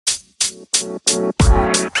Welcome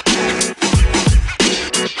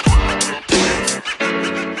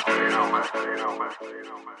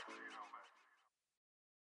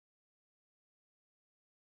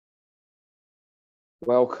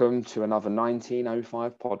to another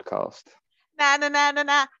 1905 podcast. Na na na na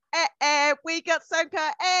na. We got Sunka.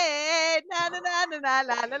 Na na na na na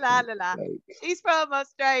la la la la la. She's from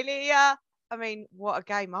Australia. I mean, what a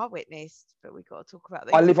game I witnessed, but we got to talk about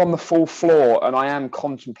this. I live on the 4th floor and I am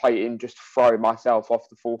contemplating just throwing myself off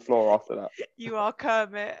the 4th floor after that. You are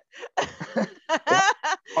Kermit.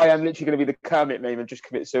 I am literally going to be the Kermit meme and just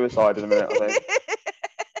commit suicide in a minute, I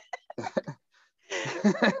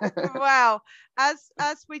think. Wow. As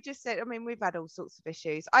we just said, I mean, we've had all sorts of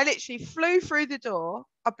issues. I literally flew through the door.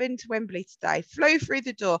 I've been to Wembley today, flew through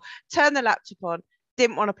the door, turned the laptop on,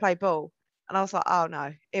 didn't want to play ball. And I was like, oh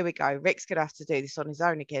no, here we go. Rick's going to have to do this on his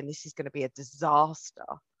own again. This is going to be a disaster.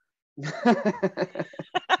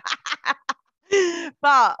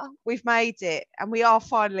 But we've made it and we are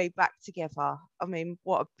finally back together. I mean,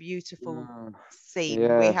 what a beautiful scene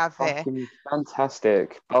we have here.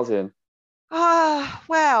 Fantastic. Buzzing.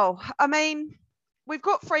 Well, I mean, we've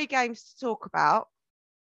got 3 games to talk about.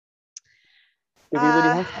 Do we really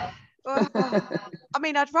have that? I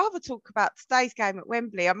mean, I'd rather talk about today's game at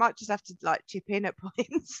Wembley. I might just have to like chip in at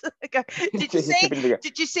points. Did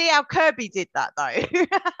you see how Kirby did that though?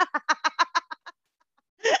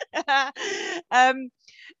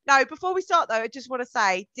 No, before we start though, I just want to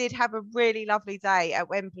say, did have a really lovely day at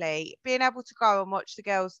Wembley. Being able to go and watch the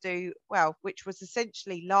girls do well, which was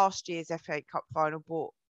essentially last year's FA Cup final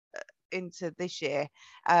brought into this year.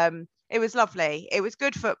 It was lovely. It was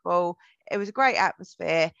good football. It was a great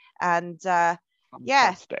atmosphere, and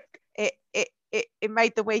fantastic. It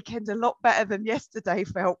made the weekend a lot better than yesterday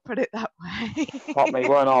felt. Put it that way. Fuck me,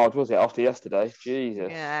 weren't hard, was it? After yesterday, Jesus.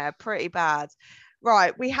 Yeah, pretty bad.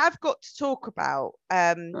 Right, we have got to talk about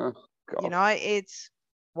United,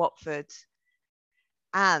 Watford,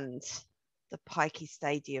 and the Pikey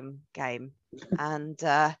Stadium game. And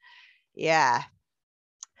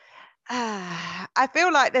I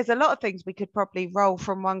feel like there's a lot of things we could probably roll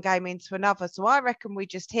from one game into another. So I reckon we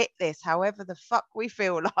just hit this however the fuck we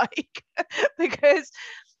feel like. Because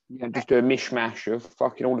just do a mishmash of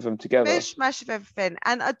fucking all of them together. Mishmash of everything.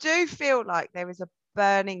 And I do feel like there is a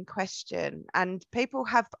burning question, and people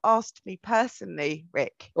have asked me personally,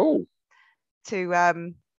 Rick, to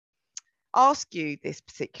ask you this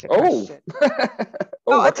particular question.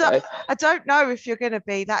 Okay. I don't know if you're going to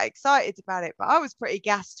be that excited about it, but I was pretty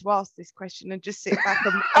gassed to ask this question and just sit back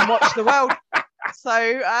and watch the world.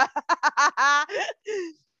 So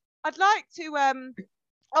I'd like to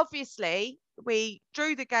obviously we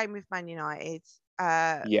drew the game with Man United.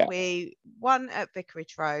 We won at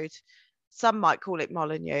Vicarage Road. Some might call it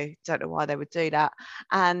Molineux. Don't know why they would do that.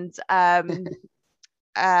 And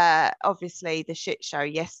obviously the shit show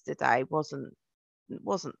yesterday wasn't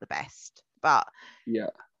the best. But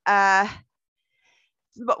well,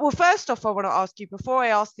 first off, I want to ask you, before I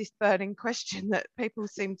ask this burning question that people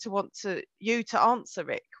seem to want you to answer,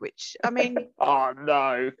 Rick, which I mean, oh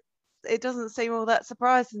no, it doesn't seem all that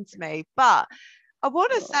surprising to me. But I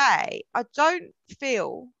want to say I don't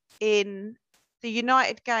feel in the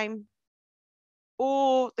United game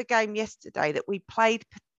or the game yesterday that we played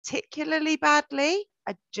particularly badly.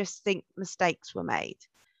 I just think mistakes were made.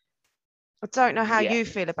 I don't know how you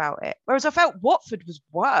feel about it. Whereas I felt Watford was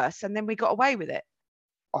worse and then we got away with it.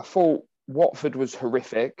 I thought Watford was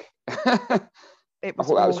horrific. I thought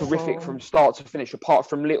that was horrific from start to finish, apart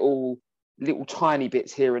from little tiny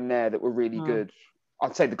bits here and there that were really good.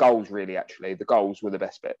 I'd say the goals, really, actually. The goals were the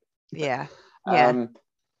best bit. Yeah.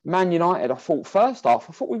 Man United, I thought first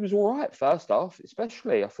half, we was all right first half,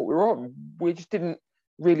 especially. I thought we were all right. We just didn't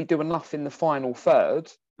really do enough in the final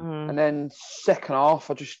third. And then second half,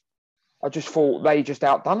 I just thought they just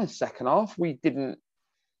outdone us second half. We didn't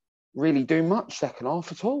really do much second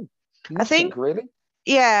half at all. Nothing, I think, really.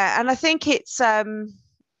 Yeah, and I think it's I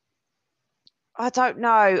don't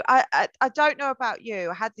know. I don't know about you.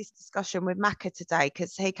 I had this discussion with Macca today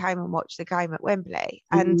because he came and watched the game at Wembley.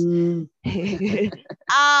 And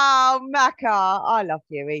oh, Macca, I love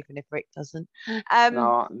you, even if Rick doesn't.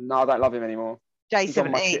 No, I don't love him anymore. He's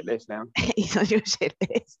on my shit list now. He's on your shit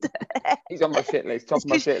list. He's on my shit list, top of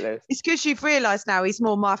my shit list. It's because you've realised now he's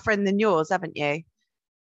more my friend than yours, haven't you?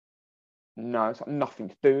 No, it's got nothing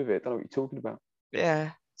to do with it. I don't know what you're talking about.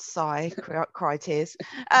 Yeah, sigh, cry tears.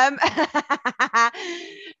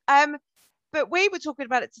 But we were talking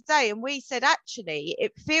about it today and we said, actually,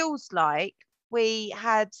 it feels like we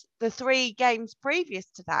had the 3 games previous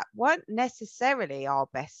to that weren't necessarily our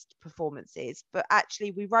best performances, but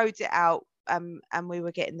actually we rode it out and we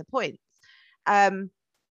were getting the points.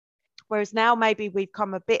 Whereas now maybe we've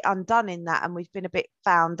come a bit undone in that, and we've been a bit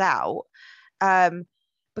found out,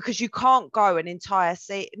 because you can't go an entire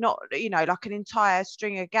like an entire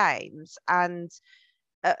string of games and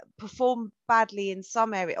perform badly in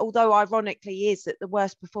some area. Although ironically is that the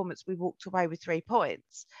worst performance, we walked away with 3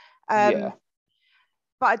 points. Yeah.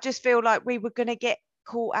 But I just feel like we were going to get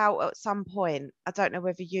caught out at some point. I don't know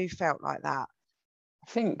whether you felt like that.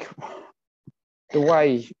 I think the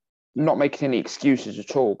way, not making any excuses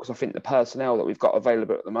at all, because I think the personnel that we've got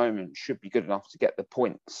available at the moment should be good enough to get the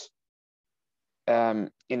points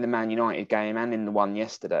in the Man United game and in the one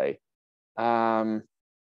yesterday. But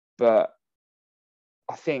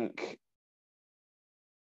I think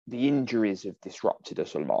the injuries have disrupted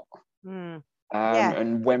us a lot.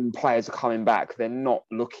 And when players are coming back, they're not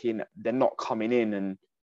coming in and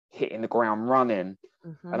hitting the ground running.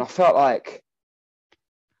 And I felt like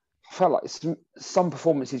some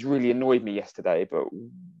performances really annoyed me yesterday, but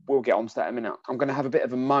we'll get on to that in a minute. I'm going to have a bit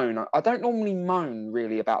of a moan. I don't normally moan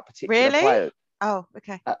really about particular players. Oh,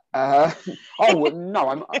 okay. No,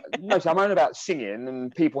 I moan about singing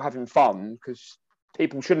and people having fun, because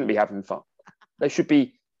people shouldn't be having fun. They should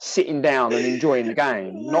be sitting down and enjoying the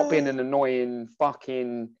game, not being an annoying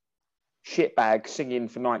fucking shitbag singing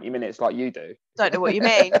for 90 minutes like you do. Don't know what you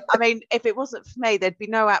mean. I mean, if it wasn't for me, there'd be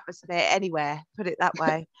no atmosphere anywhere, put it that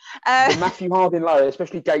way. The Matthew Harding Low,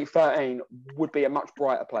 especially Gate 13, would be a much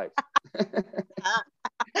brighter place.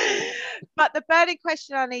 But the burning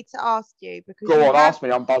question I need to ask you, because ask me,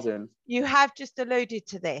 I'm buzzing. You have just alluded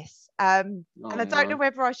to this, and I don't know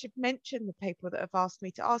whether I should mention the people that have asked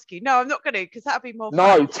me to ask you. No, I'm not going to, because that'd be more fun.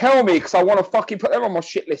 No, tell me, because I want to fucking put them on my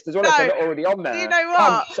shit list as well. If they're not already on there. You know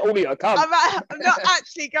what? I'm not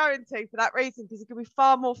actually going to, for that reason, because it could be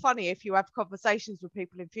far more funny if you have conversations with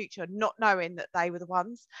people in future not knowing that they were the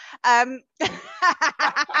ones.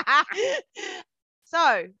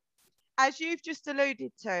 So, as you've just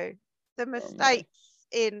alluded to, the mistakes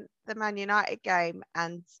in the Man United game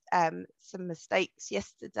and some mistakes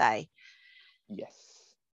yesterday. Yes.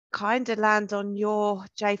 Kind of land on your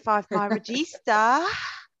J5 My Regista.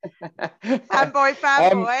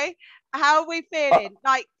 Fanboy. How are we feeling?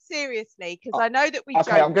 Like, seriously, because I know that we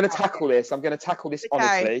Okay, I'm going to tackle this.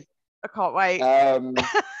 Honestly. I can't wait.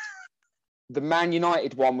 The Man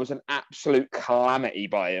United one was an absolute calamity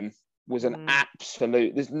by him. He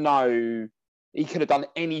could have done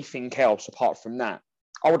anything else apart from that.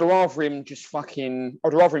 I would have rather him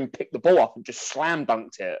pick the ball up and just slam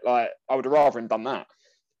dunked it. Like, I would have rather him done that.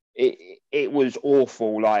 It was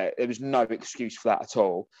awful. Like, there was no excuse for that at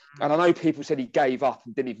all. And I know people said he gave up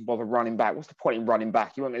and didn't even bother running back. What's the point in running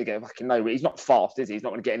back? He wasn't going to get fucking nowhere. He's not fast, is he? He's not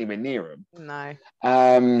going to get anywhere near him. No.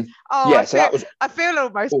 I feel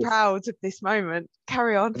almost proud of this moment.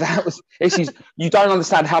 Carry on. You don't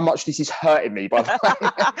understand how much this is hurting me, by the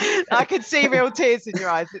way. I can see real tears in your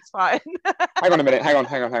eyes. It's fine. Hang on a minute. Hang on.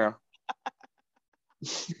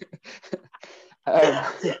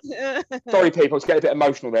 Sorry, people. It's getting a bit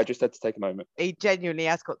emotional there. Just had to take a moment. He genuinely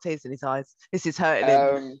has got tears in his eyes. This is hurting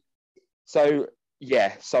him. So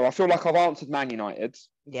I feel like I've answered Man United.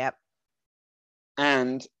 Yep.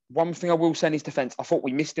 And one thing I will say in his defence, I thought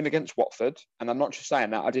we missed him against Watford. And I'm not just saying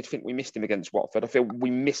that. I did think we missed him against Watford. I feel we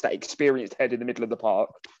missed that experienced head in the middle of the park.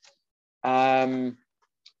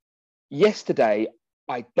 Yesterday,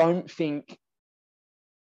 I don't think...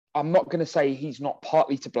 I'm not going to say he's not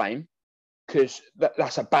partly to blame, because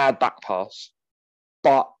that's a bad back pass.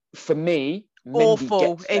 But for me...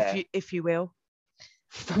 Awful, if you will.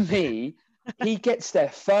 For me, he gets there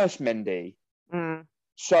first, Mendy.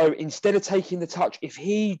 So instead of taking the touch, if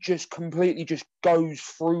he just completely just goes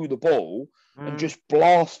through the ball and just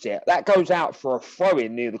blasts it, that goes out for a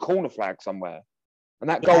throw-in near the corner flag somewhere. And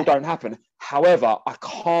that goal don't happen. However, I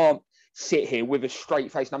can't sit here with a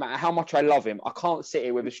straight face, no matter how much I love him, I can't sit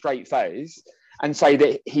here with a straight face and say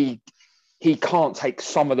that he can't take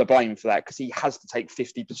some of the blame for that, because he has to take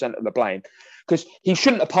 50% of the blame. Because he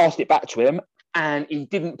shouldn't have passed it back to him, and he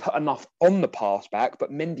didn't put enough on the pass back, but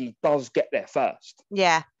Mendy does get there first.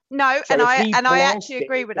 Yeah. No, so I actually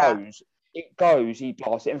agree with that. He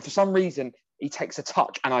blasts it. And for some reason, he takes a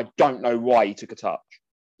touch, and I don't know why he took a touch.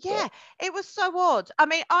 Yeah, it was so odd. I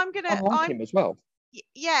mean, I like him as well.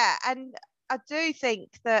 Yeah, and I do think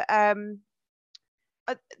that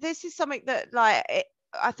this is something that, like,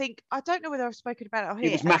 I think, I don't know whether I've spoken about it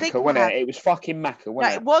here. It was Macca, wasn't it? It was fucking Macca,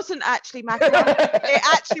 wasn't it? It wasn't actually Macca. It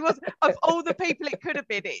actually was. Of all the people it could have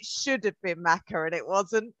been, it should have been Macca, and it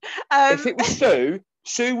wasn't. If it was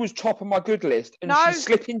Sue was top of my good list, and she's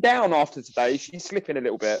slipping down after today. She's slipping a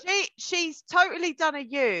little bit. She's totally done a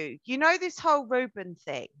you. You know this whole Ruben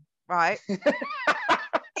thing, right?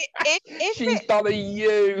 She's done a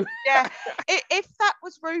you. Yeah, if that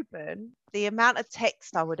was Ruben, the amount of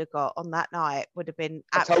text I would have got on that night would have been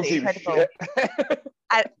absolutely incredible.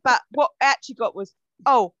 But what I actually got was,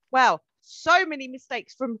 oh, well, so many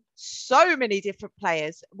mistakes from so many different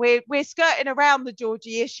players. We're skirting around the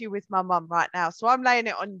Georgie issue with my mum right now, so I'm laying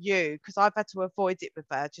it on you because I've had to avoid it with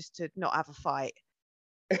her just to not have a fight.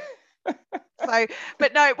 So,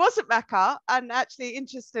 but no, it wasn't Macca. And actually,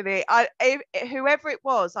 interestingly, whoever it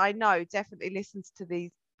was, I know definitely listens to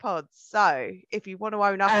these pods. So if you want to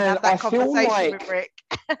own up and have that conversation with Rick.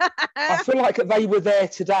 I feel like they were there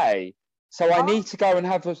today. So I need to go and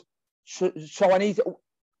have a. So I need.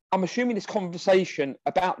 I'm assuming this conversation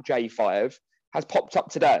about J5 has popped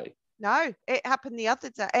up today. No, it happened the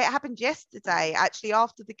other day. It happened yesterday, actually,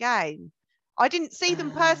 after the game. I didn't see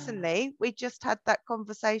them personally. We just had that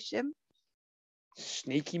conversation.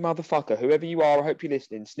 Sneaky motherfucker. Whoever you are, I hope you're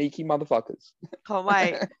listening. Sneaky motherfuckers. Can't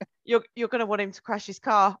wait. You're going to want him to crash his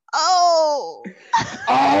car. Oh!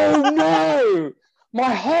 Oh, no!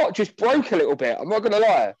 My heart just broke a little bit. I'm not going to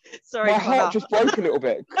lie. Sorry, My heart just broke a little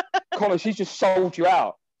bit. Connor, she's just sold you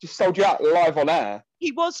out. Just sold you out live on air.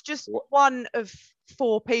 He was just one of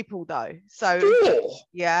 4 people, though. So 4?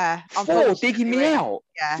 Yeah. 4 digging me out.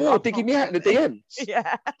 Yeah. 4 digging me out in the DMs.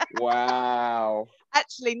 Yeah. Wow.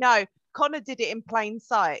 Actually, no. Connor did it in plain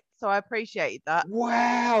sight, so I appreciated that.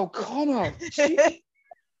 Wow, Connor.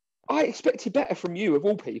 I expected better from you, of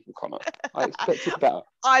all people, Connor. I expected better.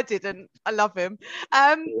 I didn't. I love him.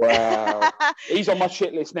 Wow. He's on my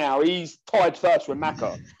shit list now. He's tied first with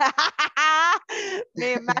Macca.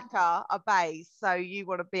 Me and Macca are bays, so you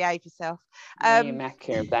want to behave yourself. Me and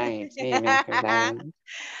Macca are bays. Me and Macca are bays.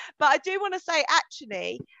 But I do want to say,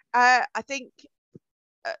 actually, I think,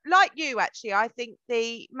 like you, actually, I think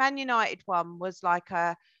the Man United one was like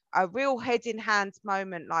a real head in hands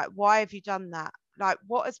moment. Like, why have you done that? Like,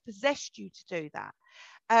 what has possessed you to do that?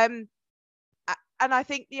 And I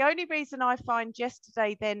think the only reason I find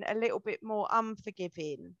yesterday then a little bit more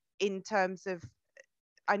unforgiving in terms of,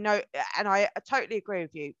 I know, and I totally agree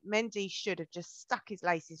with you, Mendy should have just stuck his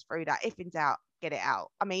laces through that. If in doubt, get it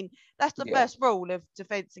out. I mean, that's the first rule of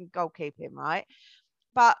defence and goalkeeping, right?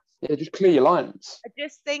 But yeah, just clear your lines. I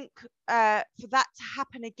just think for that to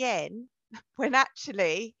happen again, when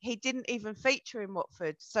actually he didn't even feature in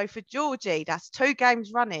Watford. So for Georgie, that's 2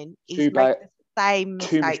 games running. He's made the same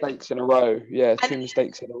mistake. 2 mistakes in a row. Yeah, 2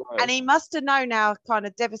 mistakes in a row. And he must have known how kind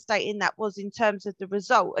of devastating that was in terms of the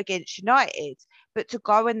result against United. But to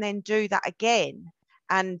go and then do that again.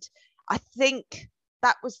 And I think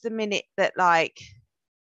that was the minute that, like,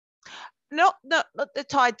 not the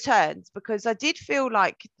tide turns, because I did feel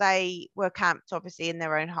like they were camped obviously in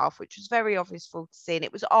their own half, which was very obvious to see, and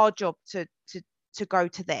it was our job to go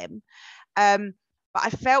to them. But I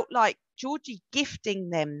felt like Georgie gifting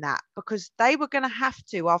them that, because they were going to have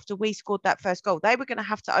to, after we scored that first goal, they were going to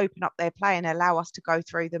have to open up their play and allow us to go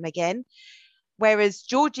through them again. Whereas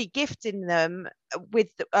Georgie gifting them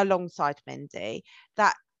alongside Mendy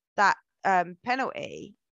that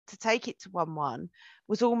penalty to take it to 1-1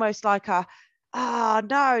 was almost like no,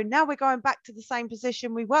 now we're going back to the same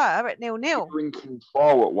position we were at 0-0. We were in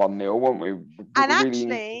control at 1-0, weren't we? And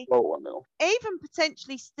actually, even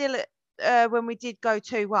potentially still at when we did go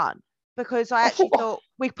 2-1, because I actually thought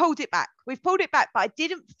we pulled it back. We've pulled it back, but I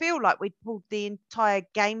didn't feel like we'd pulled the entire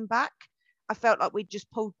game back. I felt like we'd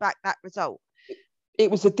just pulled back that result.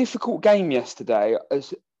 It was a difficult game yesterday,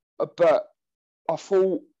 but I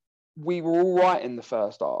thought we were all right in the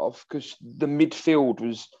first half because the midfield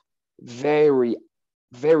was very,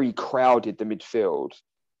 very crowded, the midfield.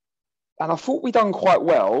 And I thought we done quite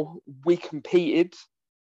well. We competed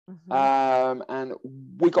and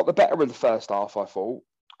we got the better of the first half, I thought.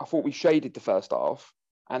 I thought we shaded the first half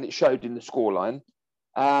and it showed in the scoreline.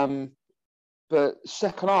 But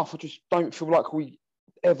second half, I just don't feel like we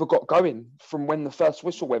ever got going from when the first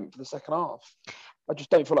whistle went for the second half. I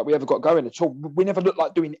just don't feel like we ever got going at all. We never looked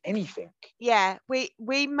like doing anything. Yeah, we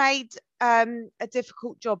made a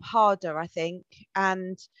difficult job harder, I think.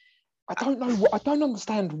 And I don't know. I don't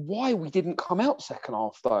understand why we didn't come out second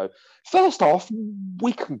half, though. First half,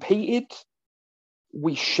 we competed.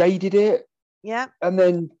 We shaded it. Yeah. And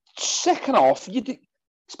then second half, you'd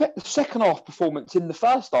expect the second half performance in the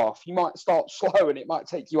first half. You might start slow and it might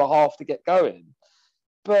take you a half to get going.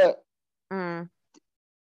 But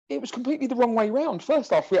it was completely the wrong way round.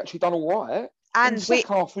 First half, we actually done all right. And the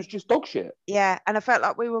second half was just dog shit. Yeah, and I felt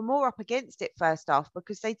like we were more up against it first half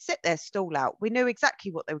because they'd sit their stall out. We knew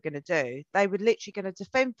exactly what they were going to do. They were literally going to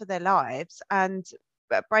defend for their lives and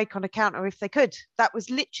break on a counter if they could. That was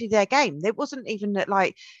literally their game. There wasn't even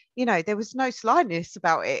like, there was no slyness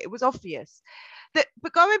about it. It was obvious. But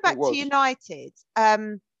going It back to was. United,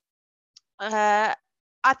 I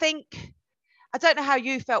think, I don't know how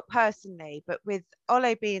you felt personally, but with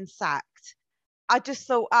Ole being sacked, I just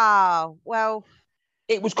thought, well,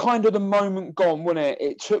 It was kind of the moment gone, wasn't it?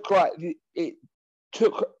 It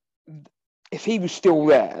took. If he was still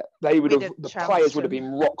there, the players would have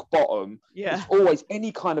been rock bottom. Yeah. It's always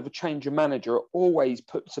any kind of a change of manager always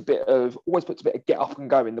puts a bit of get up and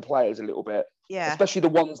go in the players a little bit. Yeah. Especially the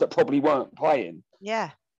ones that probably weren't playing. Yeah.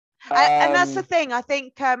 And that's the thing. I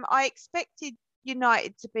think I expected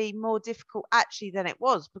United to be more difficult actually than it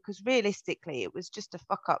was, because realistically it was just a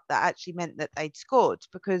fuck up that actually meant that they'd scored,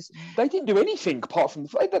 because they didn't do anything apart from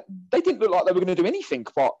they didn't look like they were going to do anything,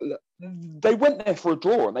 but they went there for a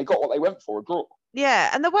draw and they got what they went for, a draw. Yeah,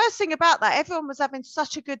 and the worst thing about that, everyone was having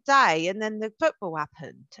such a good day and then the football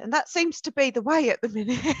happened, and that seems to be the way at the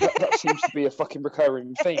minute. that seems to be a fucking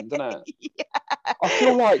recurring theme, doesn't it? Yeah. I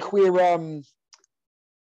feel like we're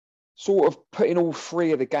sort of putting all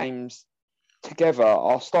three of the games together.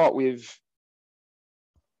 I'll start with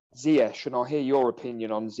Ziyech, and I'll hear your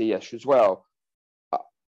opinion on Ziyech as well.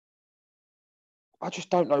 I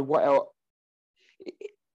just don't know what else.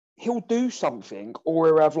 He'll do something, or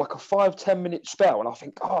he'll have like a 5-10 minute spell, and I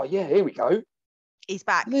think, oh yeah, here we go. He's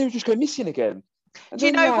back. And then he'll just go missing again. And do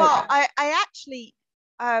you know what? I actually,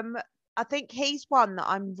 I think he's one that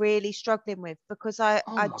I'm really struggling with, because I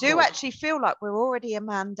do actually feel like we're already a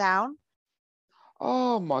man down.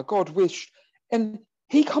 Oh my God, and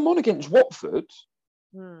he come on against Watford,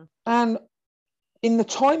 and in the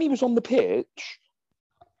time he was on the pitch,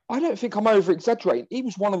 I don't think I'm over exaggerating. He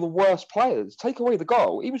was one of the worst players. Take away the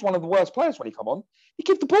goal, he was one of the worst players when he come on. He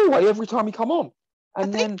gave the ball away every time he come on.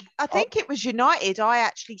 And I think it was United. I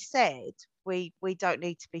actually said we don't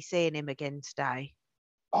need to be seeing him again today.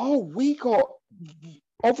 Oh, we got.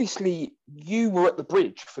 Obviously, you were at the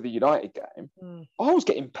bridge for the United game. I was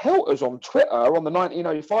getting pelters on Twitter on the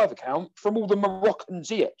 1905 account from all the Moroccan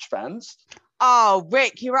Ziyech fans. Oh,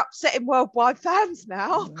 Rick, you're upsetting worldwide fans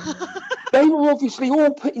now. They were obviously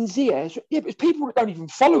all putting Ziyech. Yeah, but it's people that don't even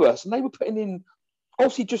follow us, and they were putting in,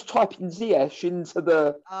 obviously just typing Ziyech into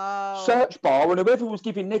the search bar, and whoever was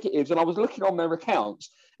giving negatives, and I was looking on their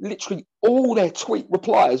accounts, literally all their tweet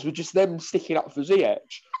replies were just them sticking up for Ziyech.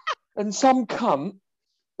 And some cunt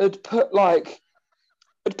had put a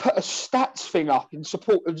stats thing up in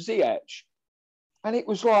support of Ziyech, and it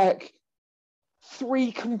was like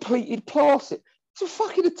 3 completed passes. It's a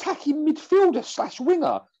fucking attacking midfielder /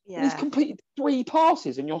 winger. Yeah. And he's completed 3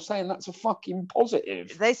 passes, and you're saying that's a fucking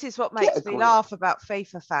positive. This is what makes me laugh about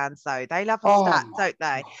FIFA fans, though. They love a stat, don't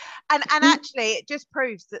they? And actually, it just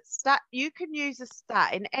proves that you can use a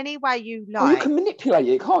stat in any way you like. Well, you can manipulate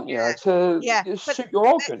it, can't you, to suit your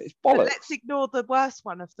argument? It's bollocks. Let's ignore the worst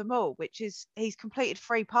one of them all, which is he's completed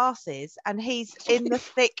 3 passes, and he's in the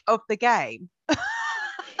thick of the game.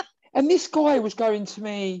 And this guy was going to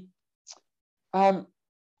me...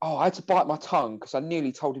 I had to bite my tongue because I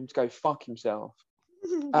nearly told him to go fuck himself.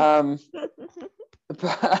 And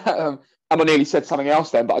I nearly said something else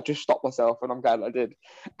then, but I just stopped myself, and I'm glad I did.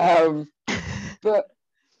 But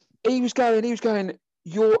he was like, what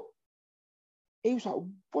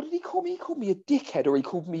did he call me? He called me a dickhead, or he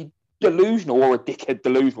called me delusional, or a dickhead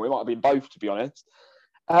delusional. It might have been both, to be honest.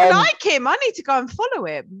 I like him. I need to go and follow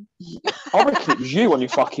him. I reckon it was you on your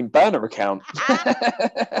fucking burner account.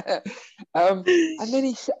 And then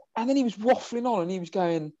he was waffling on, and he was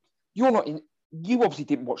going, "You're not in. You obviously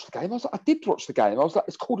didn't watch the game." I was like, "I did watch the game." I was like,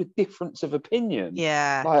 "It's called a difference of opinion."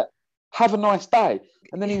 Yeah. Like, have a nice day.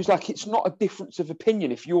 And then he was like, "It's not a difference of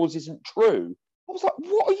opinion if yours isn't true." I was like,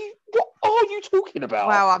 "What are you talking about?"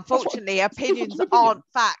 Well, unfortunately, opinions aren't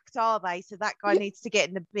fact, are they? So that guy needs to get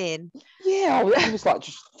in the bin. Yeah, he was like,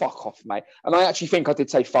 "Just fuck off, mate." And I actually think I did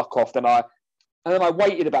say fuck off. And then I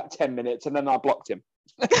waited about 10 minutes, and then I blocked him.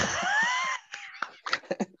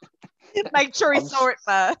 Make sure he saw it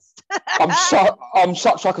first. I'm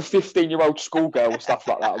such like a 15-year-old schoolgirl with stuff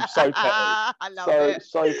like that. I'm so petty. I love it.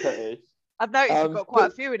 So petty. I've noticed we've got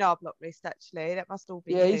quite a few in our block list, actually. That must all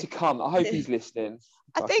be. Yeah, he's a cunt. I hope he's listening.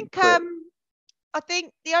 I think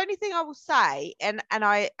the only thing I will say, and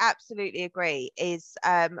I absolutely agree, is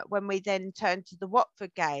when we then turned to the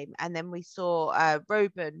Watford game, and then we saw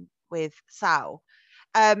Ruben with Sal.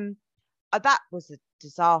 That was a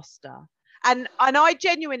disaster. And I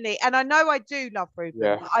genuinely, and I know I do love Ruben,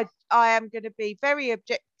 but I am going to be very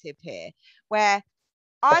objective here, where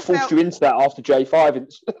I forced you into that after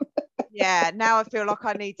J5. Yeah, now I feel like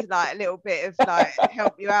I need to a little bit of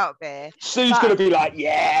help you out there. Sue's going to be like,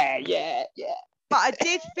 yeah. But I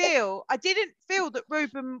didn't feel that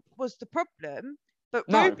Ruben was the problem, but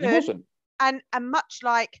no, Ruben, he wasn't. And much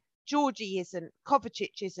like Georgie isn't,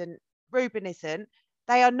 Kovacic isn't, Ruben isn't,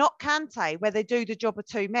 they are not Kante, where they do the job of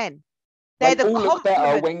two men. They're They the all look better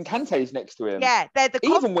complement. when Kante's next to him. Yeah, they're the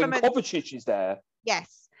Even when complement. Kovacic is there.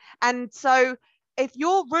 Yes. And so if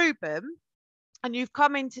you're Ruben and you've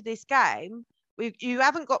come into this game, you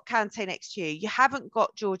haven't got Kante next to you, you haven't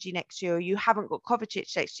got Georgie next to you, you haven't got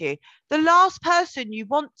Kovacic next to you. The last person you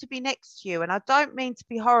want to be next to you, and I don't mean to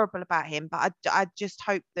be horrible about him, but I just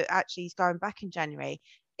hope that actually he's going back in January,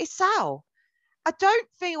 is Sal. I don't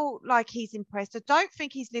feel like he's impressed. I don't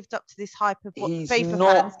think he's lived up to this hype of what FIFA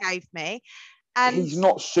fans gave me. And he's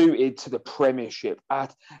not suited to the Premiership. And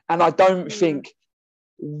I don't think,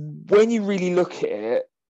 when you really look at it,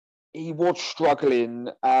 he was struggling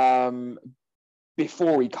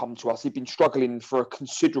before he come to us. He'd been struggling for a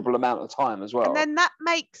considerable amount of time as well. And then that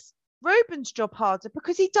makes Ruben's job harder,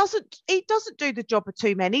 because he doesn't do the job of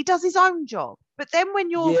two men. He does his own job. But then when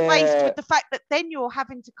you're faced with the fact that then you're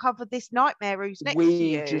having to cover this nightmare who's next to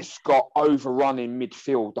you. We just got overrun in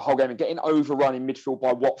midfield the whole game, and getting overrun in midfield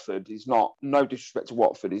by Watford is not, no disrespect to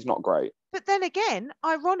Watford, is not great. But then again,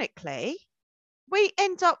 ironically, we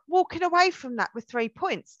end up walking away from that with 3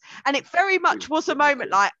 points. And it very much was a moment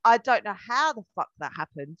like, I don't know how the fuck that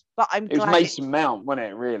happened, but I'm glad. It was Mason Mount, wasn't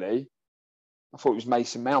it, really? I thought it was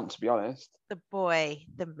Mason Mount, to be honest. The boy,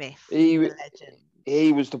 the myth, the legend.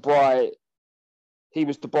 He was the bright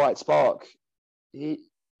spark. I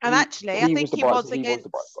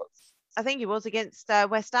think he was against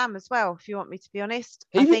West Ham as well, if you want me to be honest.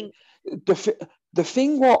 The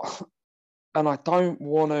thing what, and I don't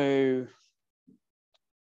want to,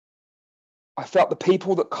 I felt the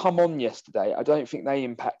people that come on yesterday, I don't think they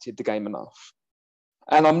impacted the game enough.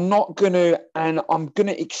 And I'm going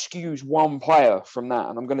to excuse one player from that,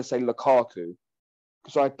 and I'm going to say Lukaku,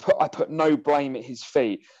 because I put no blame at his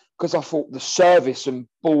feet, because I thought the service and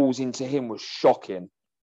balls into him was shocking.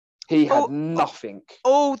 He had nothing.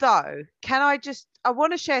 Although, I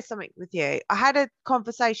want to share something with you. I had a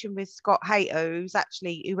conversation with Scott Hayter, who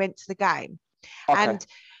went to the game. Okay. And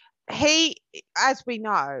he, as we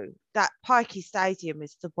know, that Pikey Stadium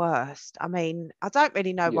is the worst. I mean, I don't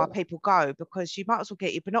really know why people go, because you might as well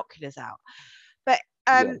get your binoculars out. But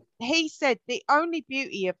he said the only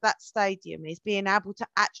beauty of that stadium is being able to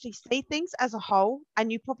actually see things as a whole,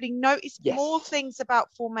 and you probably notice more things about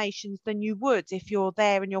formations than you would if you're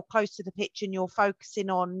there and you're close to the pitch and you're focusing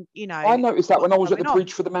on, I noticed that when I was at the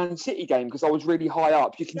bridge for the Man City game, because I was really high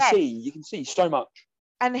up. You can see so much.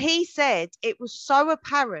 And he said it was so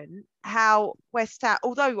apparent how West Ham,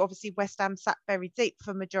 although obviously West Ham sat very deep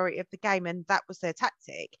for majority of the game and that was their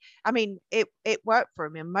tactic. I mean, it worked for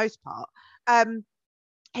him in most part.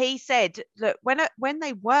 He said, look, when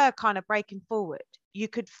they were kind of breaking forward, you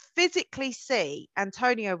could physically see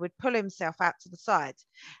Antonio would pull himself out to the side.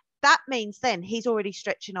 That means then he's already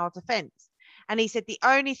stretching our defence. And he said the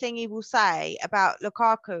only thing he will say about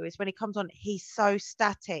Lukaku is when he comes on, he's so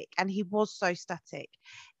static, and he was so static.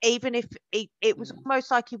 Even if it was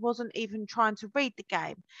almost like he wasn't even trying to read the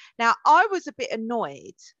game. Now, I was a bit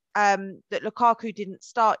annoyed that Lukaku didn't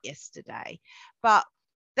start yesterday, but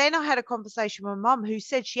then I had a conversation with my mum, who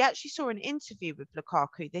said she actually saw an interview with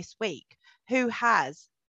Lukaku this week, who has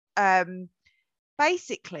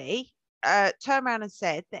basically turned around and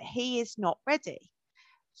said that he is not ready.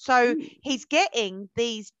 So he's getting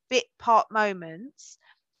these bit part moments.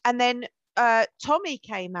 And then Tommy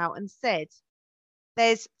came out and said,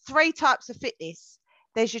 there's 3 types of fitness.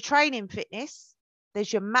 There's your training fitness,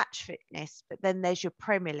 there's your match fitness, but then there's your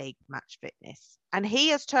Premier League match fitness. And he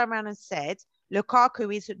has turned around and said,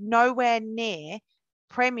 Lukaku is nowhere near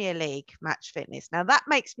Premier League match fitness. Now, that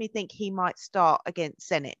makes me think he might start against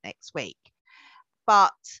Zenit next week.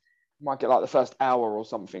 But might get like the first hour or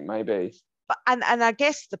something, maybe. But and I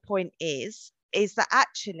guess the point is that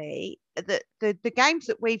actually the games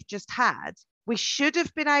that we've just had, we should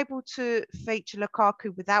have been able to feature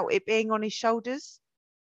Lukaku without it being on his shoulders.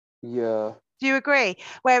 Yeah. Do you agree?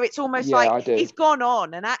 Where it's almost he's gone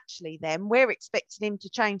on, and actually then we're expecting him to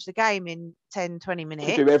change the game in 10, 20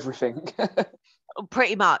 minutes. To do everything.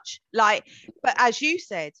 Pretty much. But as you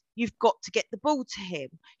said, you've got to get the ball to him.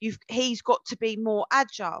 He's got to be more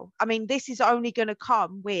agile. I mean, this is only going to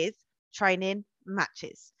come with training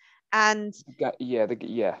matches. And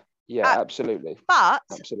absolutely. But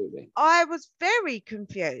absolutely, I was very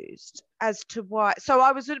confused as to why. So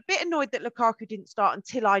I was a bit annoyed that Lukaku didn't start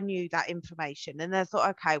until I knew that information, and then I thought,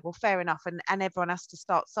 okay, well, fair enough, and everyone has to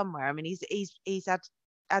start somewhere. I mean, he's had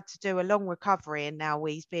to do a long recovery, and now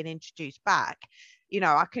he's been introduced back.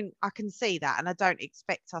 I can see that, and I don't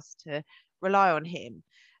expect us to rely on him.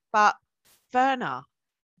 But Werner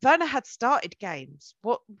had started games.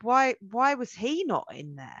 Why was he not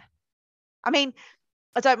in there? I mean,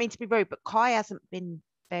 I don't mean to be rude, but Kai hasn't been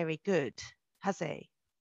very good, has he?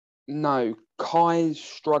 No, Kai's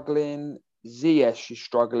struggling, Ziyech is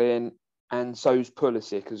struggling, and so's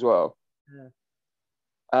Pulisic as well. Yeah.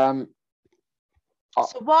 Um,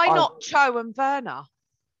 So why not Cho and Werner?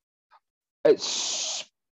 It's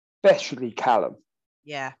especially Callum.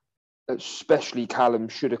 Yeah. Especially Callum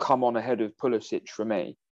should have come on ahead of Pulisic for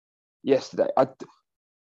me yesterday.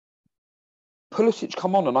 Pulisic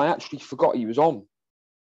come on and I actually forgot he was on.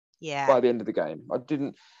 Yeah. By the end of the game, I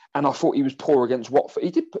didn't, and I thought he was poor against Watford.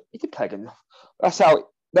 He did play against. That's how.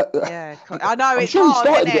 Yeah, I know I'm it's sure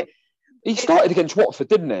hard, isn't it? He started against Watford,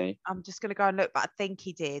 didn't he? I'm just going to go and look, but I think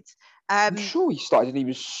he did. I'm sure he started, and he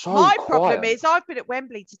was so my quiet. problem is I've been at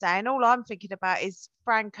Wembley today, and all I'm thinking about is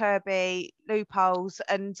Frank Kirby loopholes,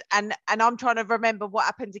 and I'm trying to remember what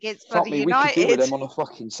happened against bloody United. We could do with them on a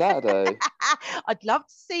fucking Saturday. I'd love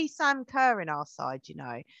to see Sam Kerr in our side. You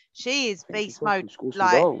know, she is beast mode,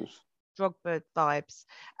 like Drogba vibes.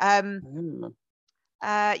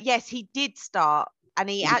 Yes, he did start, and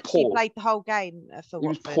he actually played the whole game for Watford. He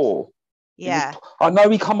was poor. Yeah, I know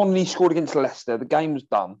he come on and he scored against Leicester. The game was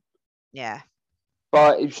done. Yeah,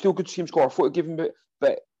 but it was still good to see him score. I thought I'd give him a bit,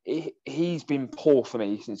 but he's been poor for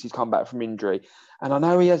me since he's come back from injury. And I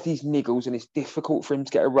know he has these niggles, and it's difficult for him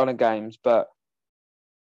to get a run of games, but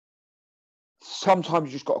sometimes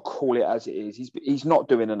you just got to call it as it is. He's not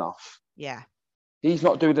doing enough. Yeah. He's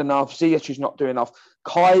not doing enough. Ziyech is not doing enough.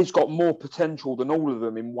 Kai's got more potential than all of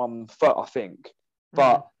them in 1 foot, I think.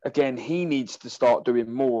 But again, he needs to start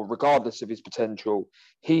doing more, regardless of his potential.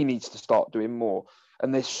 He needs to start doing more.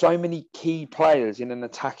 And there's so many key players in an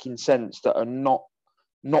attacking sense that are not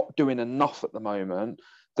doing enough at the moment,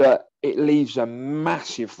 that it leaves a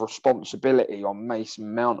massive responsibility on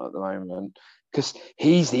Mason Mount at the moment, because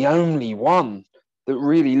he's the only one that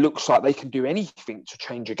really looks like they can do anything to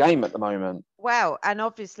change a game at the moment. Well, and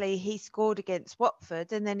obviously he scored against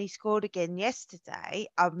Watford, and then he scored again yesterday.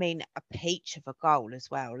 I mean, a peach of a goal as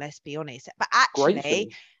well, let's be honest. But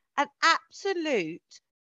actually, an absolute,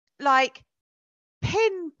 like,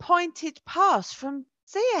 pinpointed pass from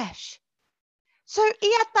Ziyech. So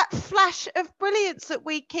he had that flash of brilliance that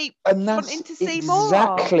we keep wanting to see more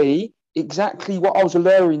of. Exactly what I was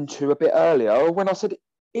alluring to a bit earlier when I said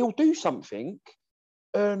he'll do something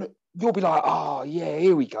and you'll be like, oh, yeah,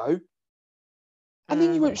 here we go. And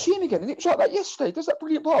then you won't see him again. And it was like that yesterday. Does that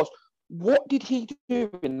brilliant pass? What did he do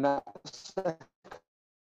in that second?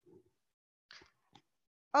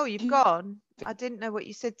 Oh, you've gone. I didn't know what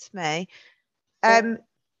you said to me. Sorry,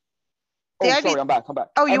 I'm back.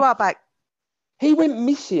 Oh, you are back. He went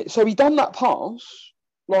missing. So he done that pass,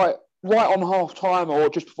 like, right on half time or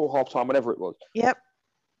just before half time, whatever it was. Yep.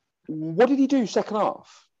 What did he do second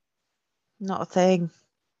half? Not a thing.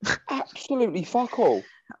 Absolutely fuck all.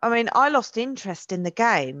 I mean, I lost interest in the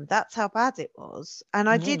game. That's how bad it was. And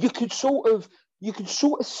I did. You could sort of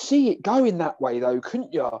see it going that way, though,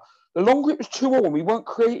 couldn't you? The longer it was 2-2 and we weren't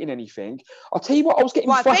creating anything, I'll tell you what, I was getting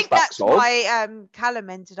flashbacks. I think that's why Callum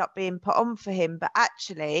ended up being put on for him. But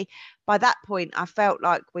actually, by that point, I felt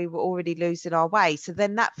like we were already losing our way. So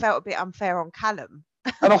then that felt a bit unfair on Callum.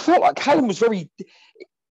 And I felt like Callum was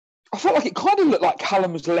I felt like it kind of looked like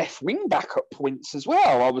Callum was left wing back at points as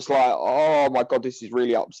well. I was like, oh my God, this is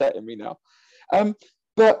really upsetting me now.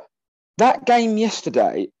 But that game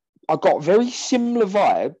yesterday, I got very similar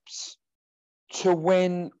vibes to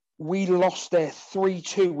when we lost there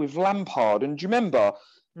 3-2 with Lampard. And do you remember,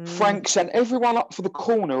 Frank sent everyone up for the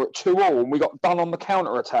corner at 2-2 and we got done on the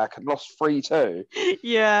counter-attack and lost 3-2?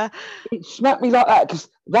 Yeah. It smacked me like that, because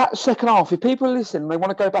that second half, if people are listening, they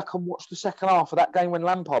want to go back and watch the second half of that game when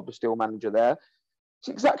Lampard was still manager there, it's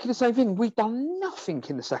exactly the same thing. We've done nothing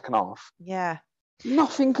in the second half. Yeah.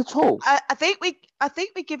 Nothing at all. I think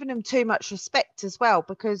we're giving them too much respect as well,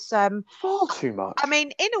 because far too much. I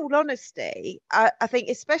mean, in all honesty, I think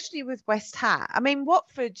especially with West Ham. I mean,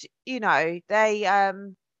 Watford, you know, they've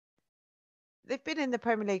been in the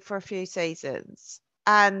Premier League for a few seasons,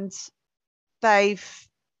 and they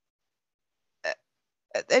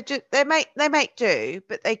make do,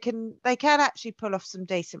 but they can actually pull off some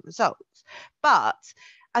decent results. But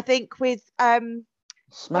I think with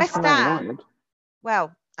West Ham.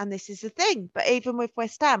 Well, and this is the thing, but even with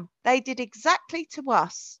West Ham, they did exactly to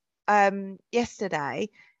us yesterday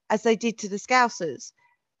as they did to the Scousers,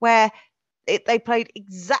 where they played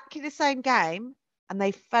exactly the same game and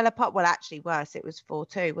they fell apart. Well, actually worse, it was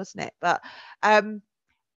 4-2, wasn't it? But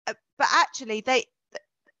actually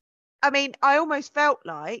I almost felt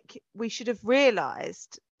like we should have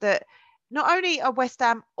realised that not only are West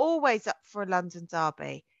Ham always up for a London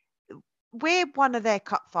derby, we're one of their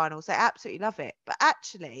cup finals. They absolutely love it. But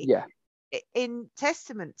actually, in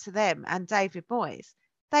testament to them and David Moyes,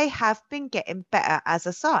 they have been getting better as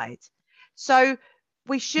a side. So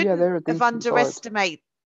we shouldn't have underestimated.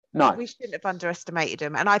 No, we shouldn't have underestimated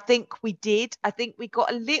them, and I think we did. I think we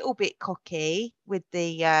got a little bit cocky with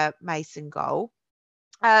the Mason goal.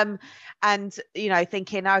 And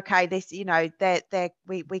thinking, okay, this, we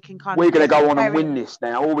can kind we're of going to go on and win this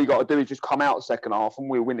now. All we got to do is just come out second half and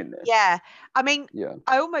we're winning this. Yeah, I mean,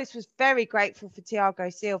 I almost was very grateful for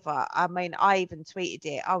Thiago Silva. I mean, I even tweeted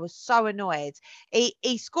it. I was so annoyed.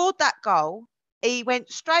 He scored that goal. He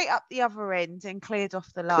went straight up the other end and cleared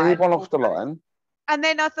off the line. Cleared one off the line. And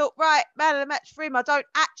then I thought, right, man of the match for him. I don't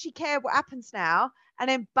actually care what happens now. And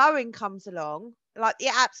then Bowen comes along, like the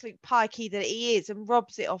absolute pikey that he is, and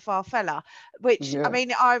robs it off our fella, which, I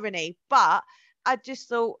mean, irony. But I just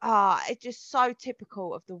thought, it's just so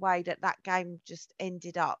typical of the way that game just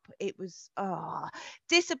ended up. It was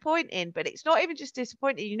disappointing, but it's not even just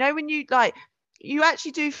disappointing. You know, when you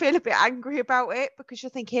actually do feel a bit angry about it because you're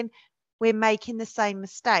thinking, we're making the same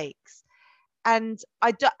mistakes. And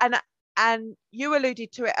and you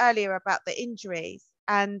alluded to it earlier about the injuries.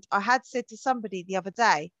 And I had said to somebody the other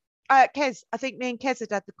day, Kez, I think me and Kez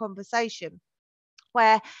had the conversation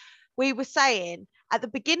where we were saying at the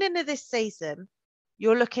beginning of this season,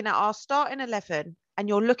 you're looking at our starting 11 and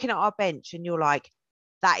you're looking at our bench and you're like,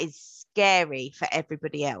 that is scary for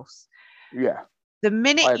everybody else. Yeah. The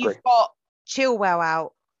minute you've got Chilwell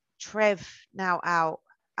out, Trev now out,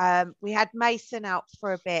 we had Mason out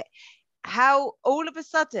for a bit, how all of a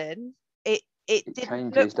sudden it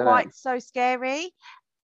didn't look quite so scary,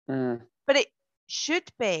 but it should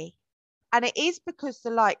be. And it is because the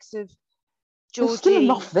likes of Georgie... There's still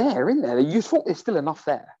enough there, isn't there? You thought there's still enough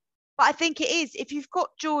there. But I think it is. If you've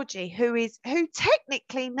got Georgie, who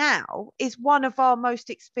technically now is one of our most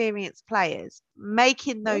experienced players,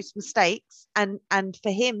 making those mistakes, and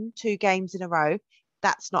for him 2 games in a row,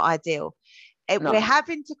 that's not ideal. We're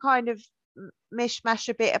having to kind of mishmash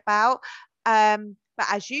a bit about. But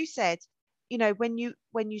as you said, when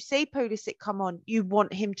you see Pulisic come on, you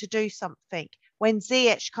want him to do something. When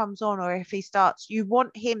Ziyech comes on, or if he starts, you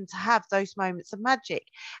want him to have those moments of magic.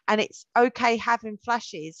 And it's okay having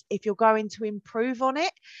flashes if you're going to improve on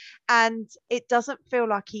it. And it doesn't feel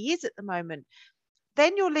like he is at the moment.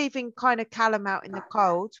 Then you're leaving kind of Callum out in the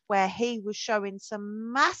cold, where he was showing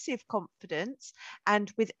some massive confidence.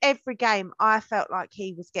 And with every game, I felt like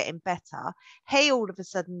he was getting better. He all of a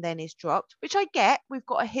sudden then is dropped, which I get. We've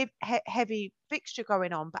got a heavy fixture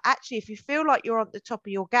going on. But actually, if you feel like you're at the top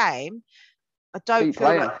of your game, I don't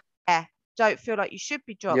feel like you should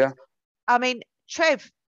be dropped. Yeah. I mean, Trev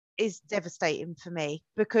is devastating for me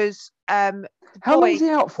because how long is he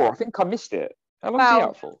out for? I think I missed it. How long is he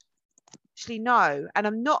out for? Actually, no, and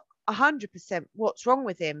I'm not 100% what's wrong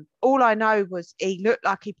with him. All I know was he looked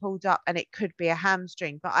like he pulled up, and it could be a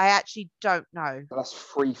hamstring, but I actually don't know. That's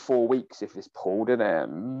 3-4 weeks if it's pulled, isn't it?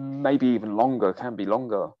 Maybe even longer. Can be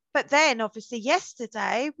longer. But then, obviously,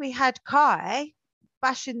 yesterday we had Kai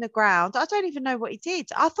bashing the ground. I don't even know what he did.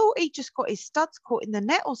 I thought he just got his studs caught in the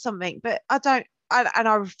net or something, but I don't. And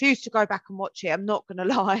I refuse to go back and watch it. I'm not going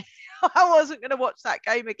to lie. I wasn't going to watch that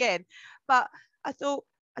game again, but I thought,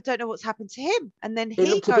 I don't know what's happened to him. And then he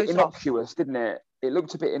looked a bit innocuous, didn't it? It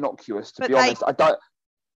looked a bit innocuous, to be honest.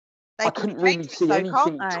 I couldn't really see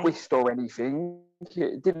anything twist or anything.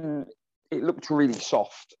 It didn't. It looked really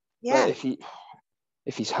soft. Yeah. But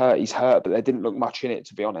if he's hurt, he's hurt. But there didn't look much in it,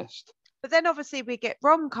 to be honest. But then obviously we get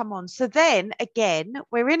Rom come on. So then again,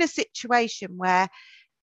 we're in a situation where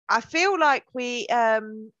I feel like we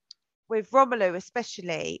with Romelu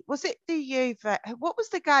especially, was it the Juve? What was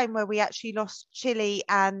the game where we actually lost Chile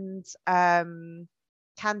and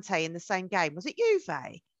Kante in the same game? Was it Juve?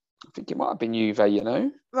 I think it might have been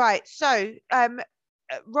Juve, Right. So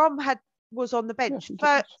Rom was on the bench.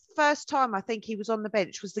 First time I think he was on the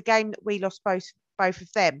bench was the game that we lost both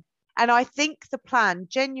of them. And I think the plan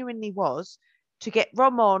genuinely was to get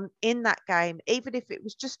Rom on in that game, even if it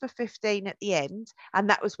was just for 15 at the end. And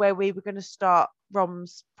that was where we were going to start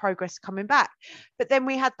Rom's progress coming back. But then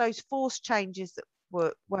we had those forced changes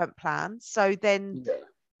that weren't planned. So then,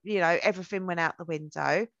 everything went out the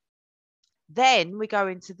window. Then we go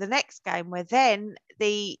into the next game where then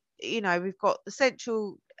we've got the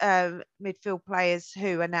central midfield players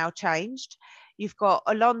who are now changed. You've got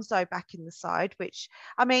Alonso back in the side, which,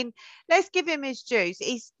 I mean, let's give him his dues.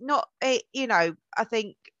 He's not, I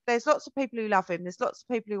think there's lots of people who love him. There's lots of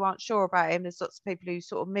people who aren't sure about him. There's lots of people who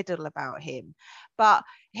sort of middle about him. But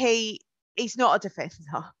he's not a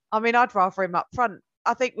defender. I mean, I'd rather him up front.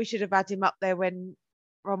 I think we should have had him up there when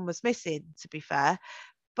Ron was missing, to be fair.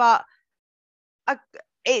 But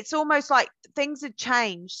it's almost like things had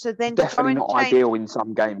changed. So then Definitely not ideal in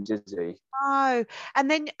some games, is he? No, and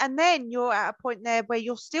then you're at a point there where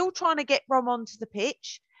you're still trying to get Rom onto the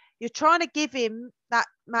pitch. You're trying to give him that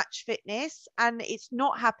match fitness, and it's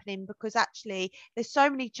not happening because actually there's so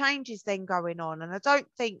many changes then going on, and I don't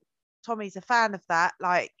think Tommy's a fan of that.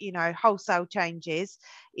 Like, wholesale changes,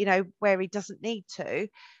 where he doesn't need to.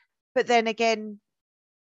 But then again,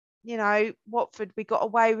 Watford, we got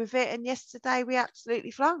away with it, and yesterday we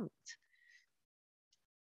absolutely flunked.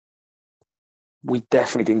 We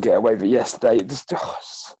definitely didn't get away with it yesterday. It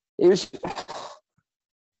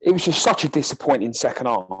was just such a disappointing second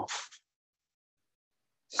half.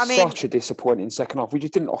 Such a disappointing second half. We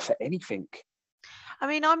just didn't offer anything. I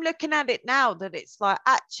mean, I'm looking at it now that it's like,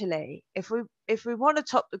 actually, if we want to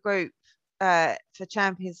top the group for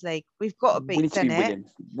Champions League, we've got to beat Zenit. We need to be winning.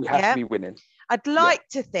 We have to be winning. I'd like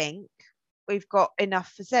to think we've got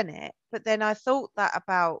enough for Zenit, but then I thought that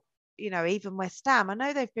about, even West Ham. I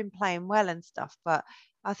know they've been playing well and stuff, but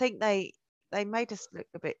I think they made us look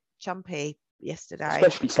a bit chumpy yesterday.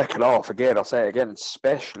 Especially second half. Again, I'll say it again,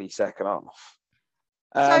 especially second half.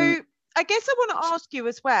 So I guess I want to ask you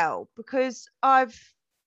as well, because I've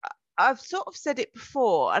sort of said it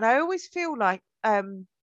before, and I always feel like I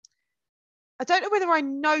don't know whether I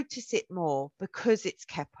notice it more because it's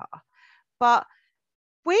Kepa, but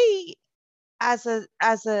we as a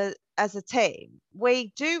team,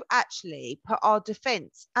 we do actually put our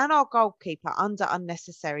defence and our goalkeeper under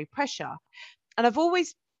unnecessary pressure. And I've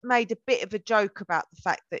always made a bit of a joke about the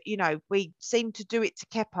fact that, we seem to do it to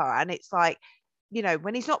Kepa, and it's like,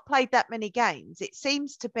 when he's not played that many games, it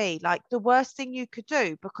seems to be like the worst thing you could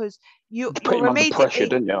do, because you're immediately pressure,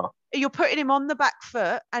 didn't you? You're putting him on the back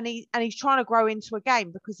foot, and he's trying to grow into a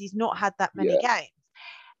game because he's not had that many games.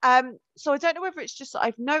 So I don't know whether it's just that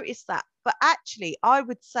I've noticed that, but actually I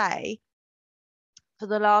would say for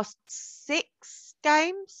the last 6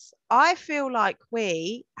 games, I feel like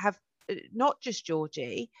we have, not just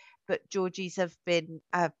Georgie, but Georgie's have been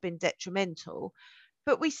detrimental.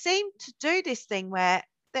 But we seem to do this thing where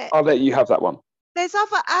I'll let you have that one. There's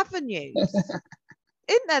other avenues,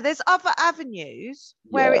 isn't there? There's other avenues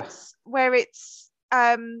where it's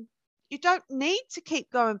you don't need to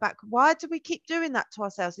keep going back. Why do we keep doing that to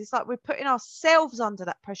ourselves? It's like we're putting ourselves under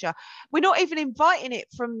that pressure. We're not even inviting it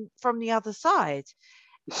from the other side.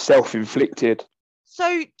 Self-inflicted.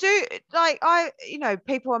 So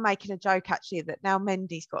people are making a joke actually that now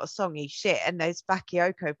Mendy's got a song, he's shit, and there's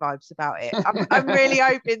Bakayoko vibes about it. I'm really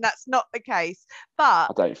hoping that's not the case, but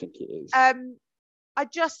I don't think it is. I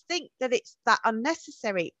just think that it's that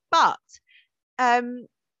unnecessary. But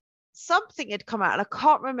something had come out, and I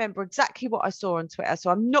can't remember exactly what I saw on Twitter, so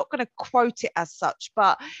I'm not going to quote it as such,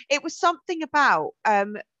 but it was something about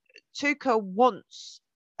Tuchel wants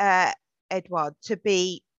Edouard to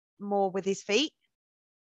be more with his feet.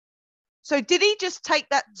 So did he just take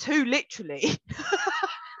that too literally?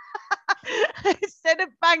 Instead of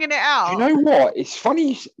banging it out? You know what? It's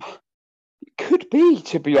funny. It could be,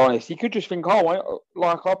 to be honest. He could just think,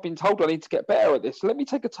 I've been told I need to get better at this. Let me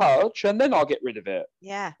take a touch and then I'll get rid of it.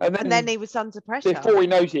 Yeah. And then he was under pressure. Before he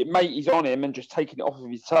knows it, mate, he's on him and just taking it off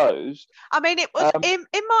of his toes. I mean, it was, in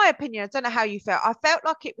my opinion, I don't know how you felt. I felt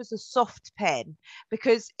like it was a soft pen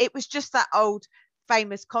because it was just that old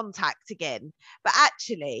famous contact again. But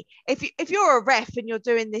actually, if you're a ref and you're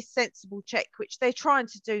doing this sensible check, which they're trying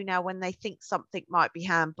to do now when they think something might be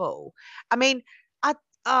handball, I mean, I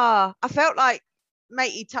felt like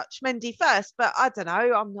matey touched Mendy first, but I don't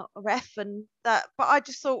know, I'm not a ref, and that, but I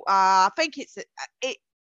just thought I think it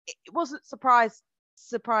wasn't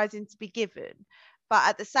surprising to be given, but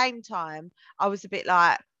at the same time I was a bit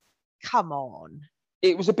like, come on.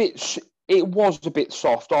 It was a bit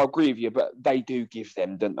soft, I agree with you, but they do give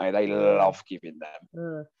them, don't they? They love giving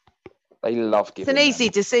them. They love giving them. It's an easy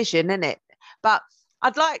decision, isn't it? But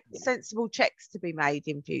I'd like sensible checks to be made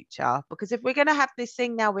in future, because if we're going to have this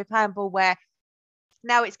thing now with handball where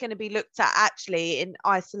now it's going to be looked at actually in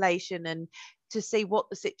isolation and to see what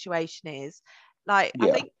the situation is, like I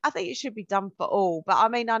think it should be done for all. But I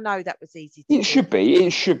mean, I know that was easy to do. It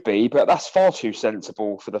should be, but that's far too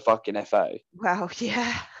sensible for the fucking FA. Well,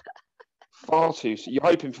 yeah. You're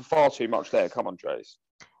hoping for far too much there. Come on, Trace.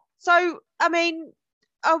 So, I mean,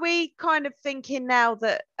 are we kind of thinking now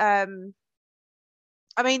that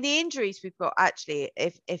I mean, the injuries we've got actually,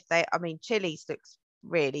 if they, I mean, Chiles looks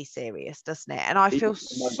really serious, doesn't it? And I feel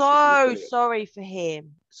so sorry for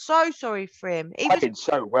him. So sorry for him. He did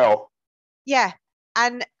so well. Yeah.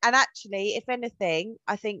 And actually, if anything,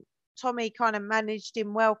 I think Tommy kind of managed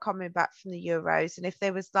him well coming back from the Euros. And if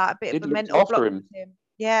there was like a bit of a mental block with him.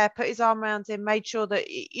 Yeah, put his arm around him, made sure that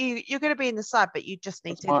you're going to be in the side, but you just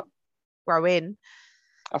need to grow in.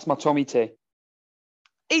 That's my Tommy T.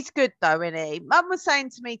 He's good though, isn't he? Mum was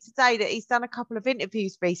saying to me today that he's done a couple of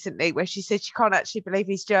interviews recently where she said she can't actually believe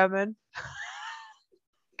he's German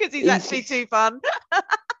because he's actually too fun.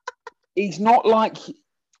 He's not like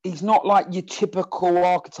your typical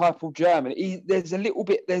archetypal German.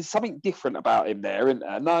 There's something different about him there, isn't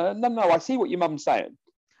there? No. I see what your mum's saying.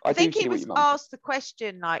 I think he was asked the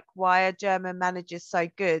question, like, why are German managers so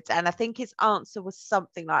good? And I think his answer was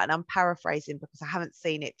something like, and I'm paraphrasing because I haven't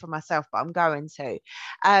seen it for myself, but I'm going to,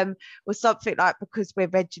 was something like, because we're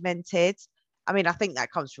regimented. I mean, I think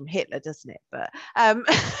that comes from Hitler, doesn't it? But but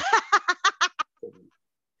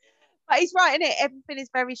he's right, isn't it? Everything is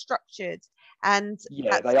very structured. And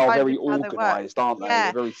yeah, they are very organised, aren't they?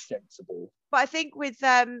 They're very sensible. But I think with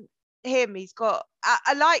him, he's got,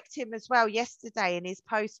 I liked him as well yesterday in his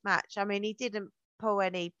post-match. I mean, he didn't pull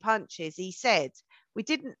any punches. He said, we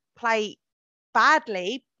didn't play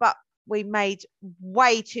badly, but we made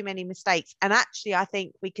way too many mistakes. And actually, I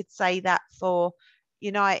think we could say that for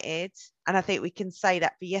United, and I think we can say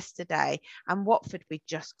that for yesterday. And Watford, we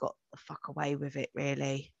just got the fuck away with it,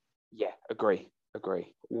 really. Yeah, agree.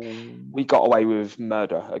 We got away with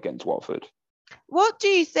murder against Watford. What do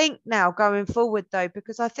you think now going forward, though?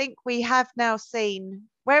 Because I think we have now seen,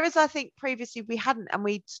 whereas I think previously we hadn't, and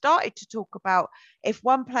we started to talk about if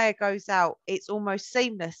one player goes out, it's almost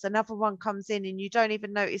seamless. Another one comes in and you don't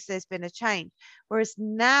even notice there's been a change. Whereas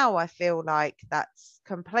now I feel like that's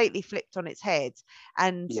completely flipped on its head.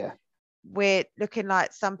 And we're looking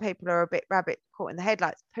like some people are a bit rabbit caught in the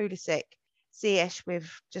headlights. Pulisic, Ziyech with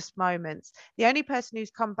just moments. The only person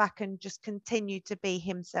who's come back and just continued to be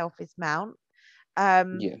himself is Mount. I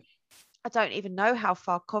don't even know how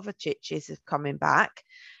far Kovacic is coming back.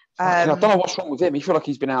 I don't know what's wrong with him. He feels like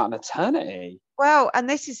he's been out an eternity. Well, and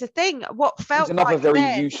this is the thing. He's another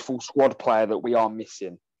very useful squad player that we are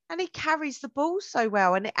missing. And he carries the ball so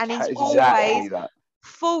well, and he's always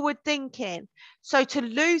forward thinking. So to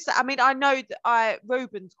lose that, I mean, I know that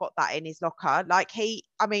Ruben's got that in his locker. Like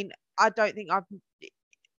I don't think I've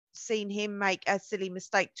seen him make a silly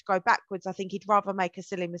mistake to go backwards. I think he'd rather make a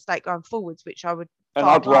silly mistake going forwards, which I would. And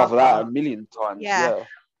I'd rather that a million times. Yeah.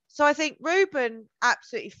 So I think Ruben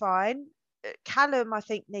absolutely fine. Callum, I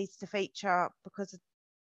think, needs to feature because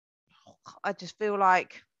I just feel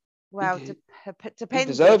like, well, depends. He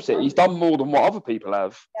deserves it. He's done more than what other people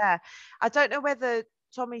have. Yeah, I don't know whether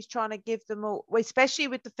Tommy's trying to give them all, especially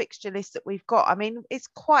with the fixture list that we've got. I mean, it's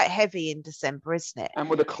quite heavy in December, isn't it? And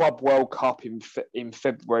with the Club World Cup in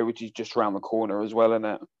February, which is just around the corner as well, isn't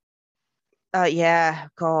it? Yeah,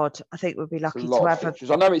 God, I think we'd be lucky to have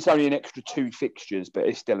fixtures. I know it's only an extra 2 fixtures, but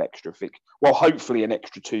it's still extra well, hopefully an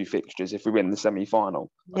extra 2 fixtures if we win the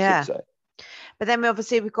semi-final. I should say. But then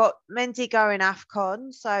we've got Mendy going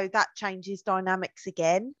AFCON, so that changes dynamics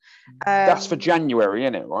again. That's for January,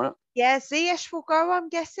 isn't it, right? Yeah, Ziyech will go, I'm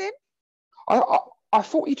guessing. I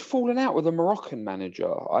thought he'd fallen out with a Moroccan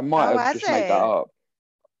manager. I might have just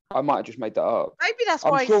made that up. Maybe that's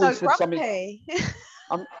why he's so grumpy.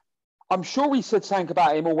 I'm sure he said something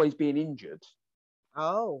about him always being injured.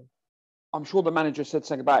 Oh. I'm sure the manager said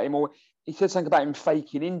something about him, or he said something about him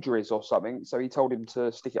faking injuries or something. So he told him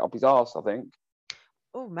to stick it up his arse, I think.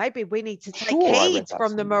 Oh, maybe we need to take heed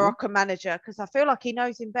from the Moroccan manager, because I feel like he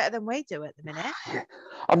knows him better than we do at the minute.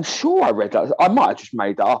 I'm sure I read that. I might have just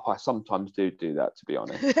made that up. I sometimes do that, to be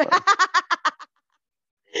honest.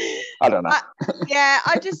 I don't know.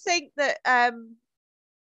 I just think that I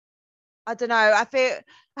don't know. I feel.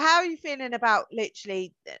 How are you feeling about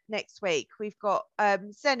literally next week? We've got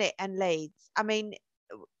Zenit and Leeds. I mean,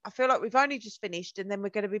 I feel like we've only just finished, and then we're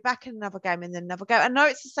going to be back in another game and then another game. I know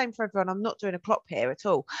it's the same for everyone. I'm not doing a clock here at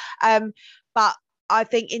all. But I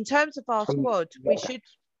think in terms of our squad,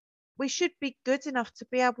 we should be good enough to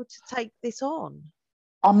be able to take this on.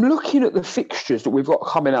 I'm looking at the fixtures that we've got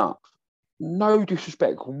coming up. No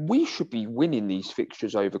disrespect, we should be winning these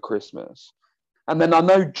fixtures over Christmas. And then I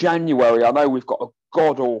know January, we've got a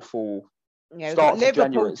god-awful start to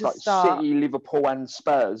January. It's like City, Liverpool and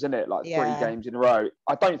Spurs, isn't it? Like 3 games in a row.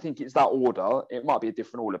 I don't think it's that order. It might be a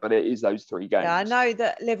different order, but it is those 3 games. Yeah, I know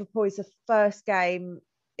that Liverpool is the first game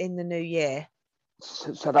in the new year.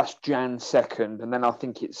 So that's Jan 2nd. And then I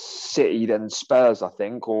think it's City, then Spurs, I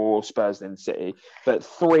think, or Spurs, then City. But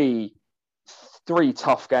three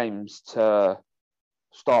tough games to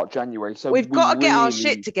start January. So we've got to get our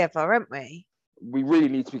shit together, haven't we? We really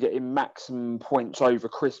need to be getting maximum points over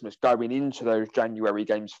Christmas going into those January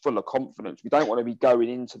games full of confidence. We don't want to be going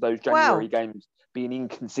into those January games being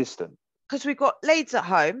inconsistent. Because we've got Leeds at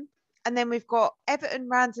home, And then we've got Everton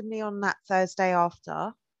randomly on that Thursday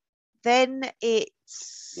after. Then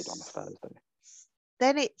it's on a Thursday.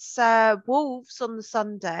 Then it's Wolves on the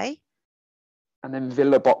Sunday. And then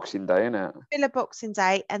Villa Boxing Day, innit? Villa Boxing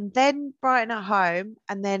Day, and then Brighton at home,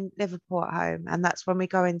 and then Liverpool at home, and that's when we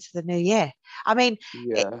go into the new year. I mean,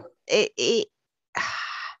 yeah.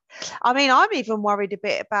 I mean, I'm even worried a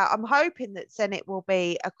bit about. I'm hoping that Zenit will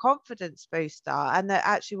be a confidence booster, and that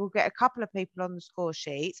actually we'll get a couple of people on the score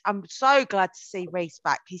sheets. I'm so glad to see Reece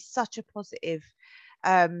back. He's such a positive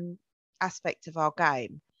aspect of our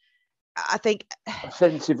game. I think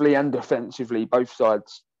offensively and defensively, both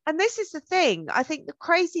sides. And this is the thing. I think the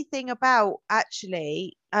crazy thing about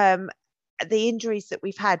actually the injuries that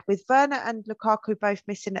we've had with Werner and Lukaku both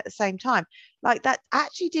missing at the same time, like that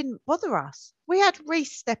actually didn't bother us. We had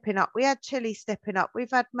Reece stepping up, we had Chile stepping up, we've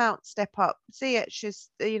had Mount step up. Ziyech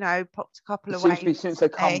just, popped a couple of ways. It seems to be since they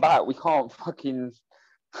come back, we can't fucking.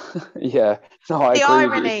 Yeah, no, I the agree.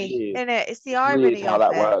 irony in it. It's the irony how of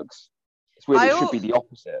that it. works. It's weird. It should be the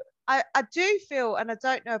opposite. I do feel, and I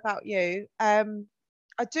don't know about you,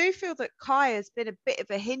 I do feel that Kai has been a bit of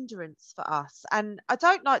a hindrance for us, and I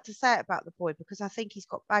don't like to say it about the boy because I think he's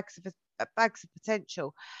got bags of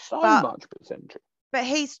potential. So much potential. But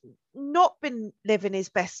he's not been living his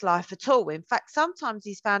best life at all. In fact, sometimes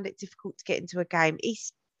he's found it difficult to get into a game.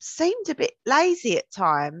 He's seemed a bit lazy at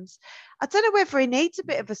times. I don't know whether he needs a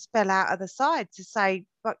bit of a spell out of the side to say,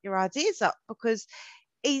 "Fuck your ideas up," because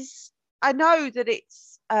I know that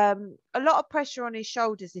it's a lot of pressure on his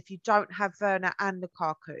shoulders if you don't have Werner and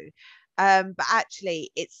Lukaku. But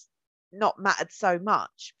actually, it's not mattered so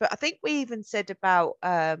much. But I think we even said about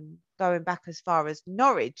going back as far as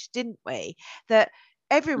Norwich, didn't we? That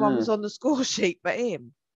everyone was on the score sheet but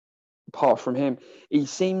him. Apart from him, he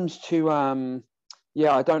seems to, I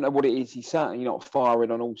don't know what it is. He's certainly not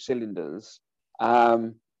firing on all cylinders.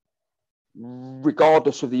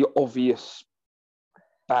 Regardless of the obvious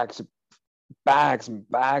bags and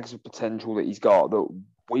bags of potential that he's got that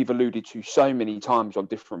we've alluded to so many times on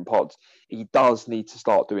different pods, he does need to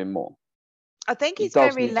start doing more. I think he's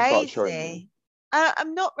very lazy.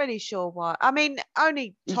 I'm not really sure why. I mean,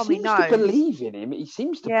 only Tommy knows. He seems to believe in him. He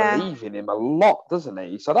seems to believe in him a lot, doesn't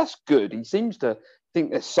he? So that's good. He seems to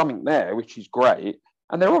think there's something there, which is great.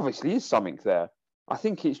 And there obviously is something there. I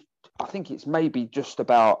think it's maybe just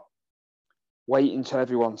about waiting until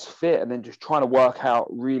everyone's fit and then just trying to work out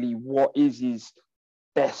really what is his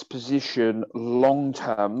best position long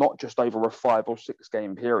term, not just over a 5 or 6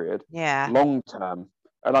 game period. Yeah. Long term.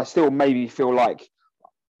 And I still maybe feel like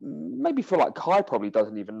Kai probably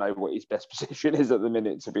doesn't even know what his best position is at the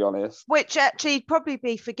minute, to be honest. Which actually he'd probably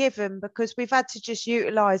be forgiven because we've had to just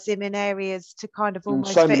utilise him in areas to kind of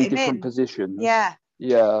almost so many fit him different in. positions. Yeah.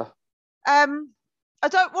 Yeah. I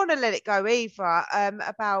don't want to let it go either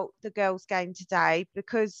about the girls' game today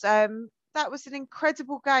because that was an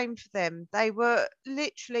incredible game for them. They were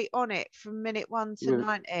literally on it from minute 1 to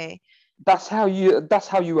 90. That's how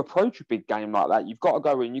you approach a big game like that. You've got to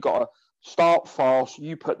go in. You've got to start fast.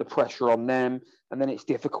 You put the pressure on them, and then it's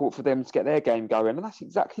difficult for them to get their game going. And that's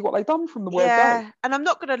exactly what they've done from the word go. Yeah, and I'm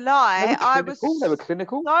not going to lie, they were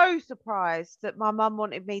clinical. So surprised that my mum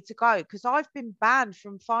wanted me to go because I've been banned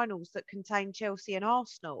from finals that contain Chelsea and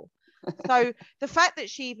Arsenal. So the fact that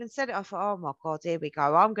she even said it, I thought, oh my God, here we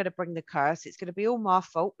go. I'm going to bring the curse. It's going to be all my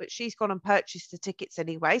fault. But she's gone and purchased the tickets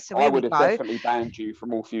anyway. So I would have definitely banned you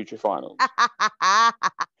from all future finals.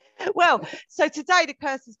 Well, so today the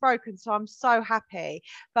curse is broken. So I'm so happy.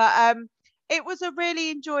 But it was a really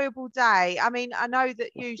enjoyable day. I mean, I know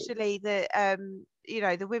that usually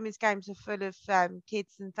the women's games are full of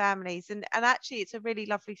kids and families, and actually it's a really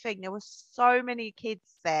lovely thing. There were so many kids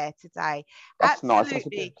there today. That's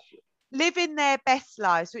absolutely nice. Living their best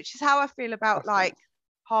lives, which is how I feel about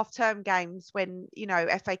half-term games when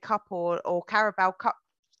FA Cup or Carabao Cup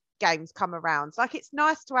games come around. Like, it's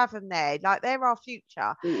nice to have them there. Like, they're our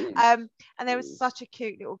future. And there was such a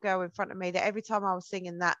cute little girl in front of me that every time I was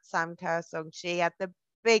singing that Sam Kerr song, she had the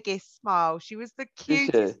biggest smile. She was the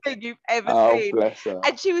cutest thing you've ever seen. Bless her.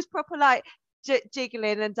 And she was proper like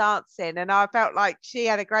jiggling and dancing, and I felt like she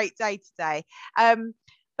had a great day today.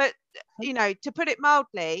 But to put it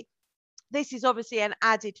mildly, this is obviously an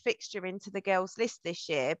added fixture into the girls' list this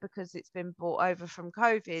year because it's been brought over from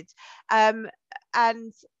COVID.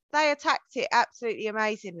 And they attacked it absolutely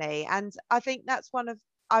amazingly. And I think that's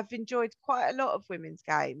I've enjoyed quite a lot of women's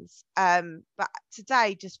games. But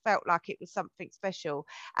today just felt like it was something special.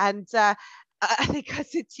 And I think I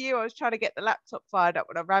said to you, I was trying to get the laptop fired up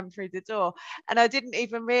when I ran through the door. And I didn't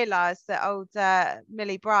even realise that old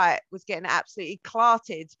Millie Bright was getting absolutely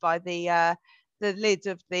clarted by the lid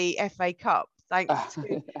of the FA Cup thanks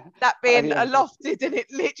to that being Yeah, lofted, and it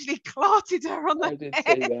literally clarted her on the I did see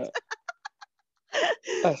head. that.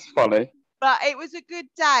 That's funny. But it was a good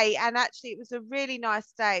day, and actually it was a really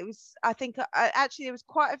nice day. It was, I think, actually there was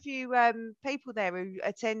quite a few people there who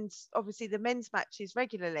attend obviously the men's matches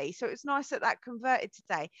regularly, so it was nice that that converted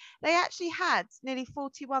today. They actually had nearly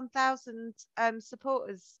 41,000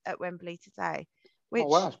 supporters at Wembley today, Oh which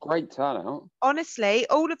wow, that's great turnout. honestly,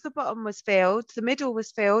 all of the bottom was filled, the middle was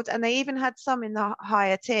filled, and they even had some in the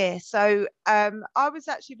higher tier. So I was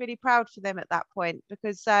actually really proud for them at that point,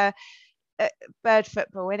 because bird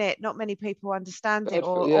football, in it, not many people understand it,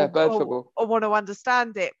 Bird football. or want to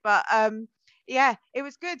understand it, but yeah, it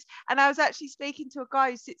was good. And I was actually speaking to a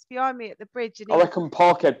guy who sits behind me at the bridge, and I reckon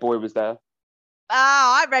Parkhead boy was there.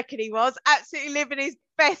 I reckon he was absolutely living his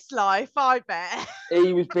best life, I bet.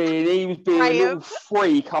 He was being a little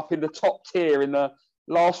freak up in the top tier in the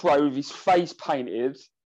last row with his face painted.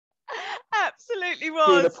 Absolutely was.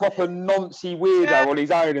 Being a proper noncy weirdo on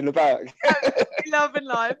his own in the back. Absolutely loving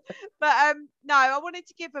life. But no, I wanted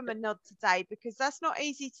to give him a nod today, because that's not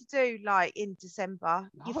easy to do, like in December.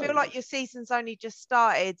 No. You feel like your season's only just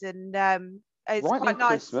started, and it's Right quite in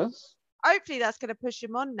nice. Christmas. Hopefully that's going to push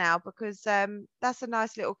him on now, because that's a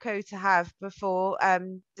nice little coup to have before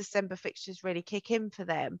December fixtures really kick in for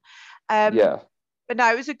them. Yeah. But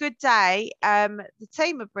no, it was a good day. The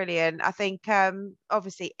team are brilliant. I think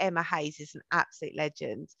obviously Emma Hayes is an absolute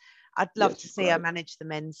legend. I'd love to see her manage the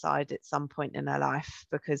men's side at some point in her life,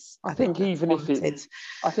 because I think even if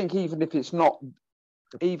it's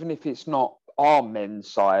not our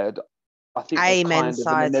men's side, I think there's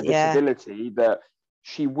kind of an inevitability that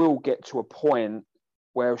she will get to a point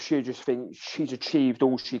where she'll just think she's achieved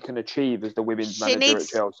all she can achieve as the women's manager at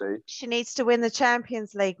Chelsea. She needs to win the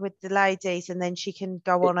Champions League with the ladies, and then she can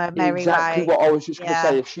go on her merry way. Exactly what I was just going to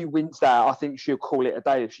say. If she wins that, I think she'll call it a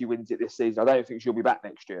day if she wins it this season. I don't think she'll be back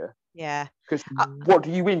next year. Yeah. Because what do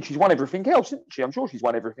you win? She's won everything else, hasn't she? I'm sure she's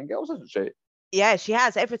won everything else, hasn't she? Yeah, she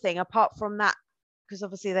has everything apart from that, because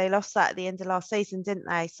obviously they lost that at the end of last season, didn't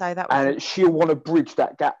they? So that was. And she'll want to bridge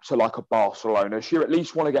that gap to like a Barcelona. She'll at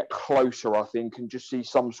least want to get closer, I think, and just see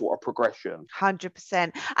some sort of progression. 100%.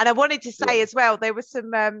 And I wanted to say as well, there were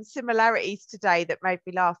some similarities today that made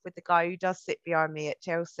me laugh with the guy who does sit behind me at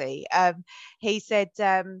Chelsea. He said,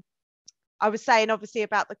 I was saying obviously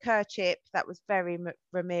about the kerchief, that was very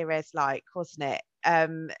Ramirez-like, wasn't it?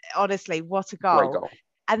 Honestly, what a goal. Great goal.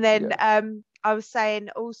 And then I was saying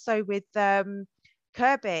also with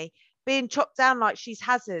Kirby being chopped down like she's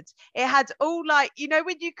Hazard. It had all, like, you know,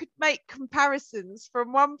 when you could make comparisons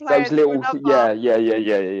from one player to another.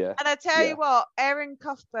 Yeah. And I tell you what, Erin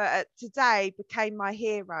Cuthbert today became my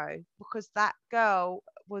hero, because that girl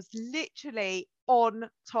was literally on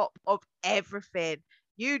top of everything.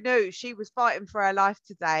 You knew she was fighting for her life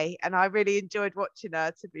today, and I really enjoyed watching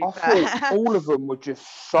her, to be fair. Thought all of them were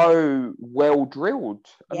just so well drilled,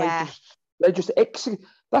 and they just execute.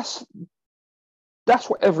 That's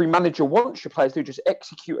what every manager wants your players to do, just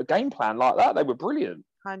execute a game plan like that. They were brilliant.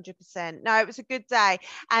 100%. No, it was a good day.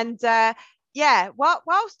 And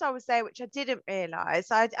whilst I was there, which I didn't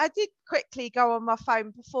realise, I did quickly go on my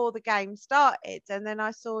phone before the game started, and then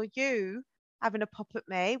I saw you having a pop at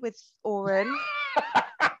me with Oren.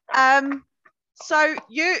 So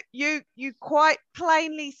you quite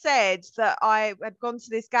plainly said that I had gone to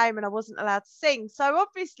this game and I wasn't allowed to sing. So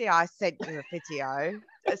obviously I sent you a video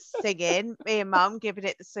of singing, me and Mum giving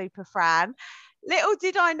it the super Fran. Little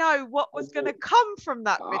did I know what was going to come from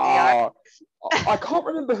that video. I can't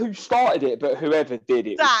remember who started it, but whoever did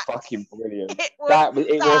it was fucking brilliant. It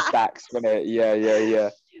was Dax, wasn't it? Yeah.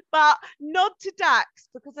 But nod to Dax,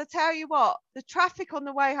 because I tell you what, the traffic on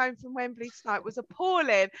the way home from Wembley tonight was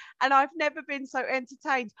appalling, and I've never been so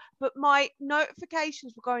entertained. But my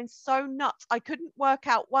notifications were going so nuts, I couldn't work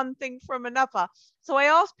out one thing from another. So I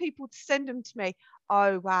asked people to send them to me.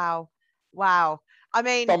 Oh, wow. I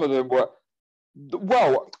mean, some of them were.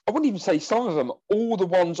 Well, I wouldn't even say some of them. All the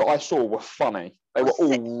ones that I saw were funny. They were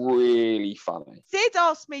all really funny. Sid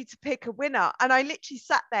asked me to pick a winner, and I literally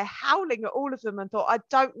sat there howling at all of them and thought, I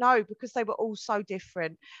don't know, because they were all so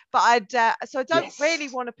different. But I don't really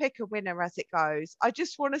want to pick a winner as it goes. I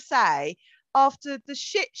just want to say, after the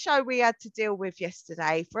shit show we had to deal with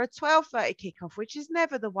yesterday for a 12:30 kickoff, which is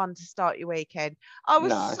never the one to start your weekend, I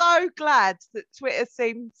was so glad that Twitter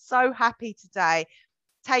seemed so happy today,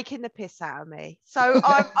 taking the piss out of me. So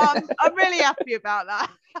I'm really happy about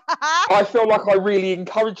that. I feel like I really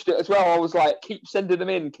encouraged it as well. I was like, keep sending them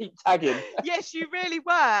in, keep tagging. Yes, you really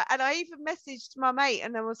were. And I even messaged my mate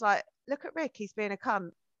and I was like, look at Rick, he's being a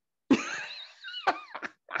cunt.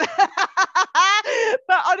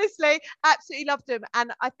 But honestly, absolutely loved him.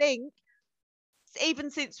 And I think even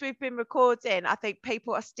since we've been recording, I think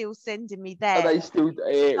people are still sending me And there. they still,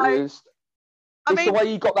 it was. I It's mean, the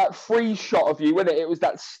way you got that freeze shot of you, wasn't it? It was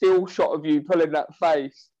that still shot of you pulling that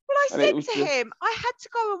face. well, I And it said was to just, him, I had to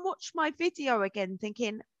go and watch my video again,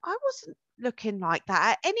 thinking I wasn't looking like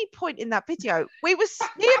that at any point in that video. Me and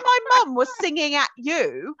my mum was singing at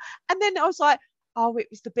you, and then I was like, oh, it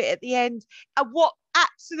was the bit at the end. And what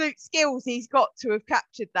absolute skills he's got to have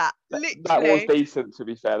captured that. Literally. that was decent, to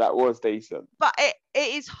be fair. That was decent. But it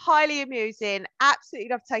is highly amusing. Absolutely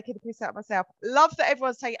love taking the piss out of myself. Love that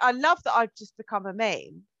everyone's taking. I love that I've just become a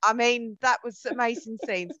meme. I mean, that was amazing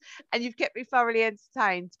scenes, and you've kept me thoroughly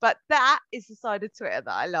entertained. But that is the side of Twitter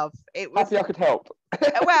that I love. It was Happy I could help.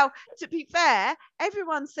 well, to be fair,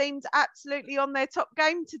 everyone seemed absolutely on their top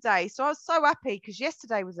game today. So I was so happy because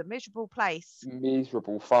yesterday was a miserable place.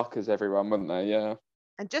 Miserable fuckers, everyone, weren't they? Yeah.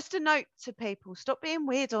 And just a note to people, stop being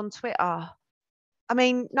weird on Twitter. I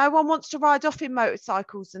mean, no one wants to ride off in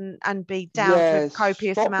motorcycles and be down with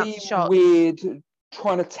copious amounts of shots. Weird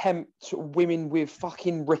trying to tempt women with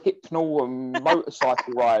fucking Rohypnol and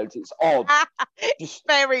motorcycle rides. It's odd. It's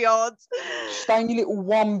very odd. Stay in your little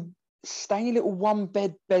one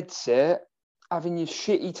bed sit, having your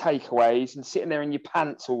shitty takeaways and sitting there in your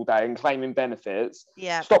pants all day and claiming benefits.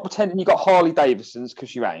 Yeah. Stop pretending you got Harley Davidsons,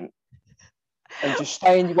 because you ain't. And just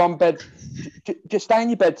stay in your one bed. Just stay in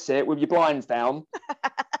your bed sit with your blinds down,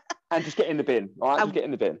 and just get in the bin. All right, just get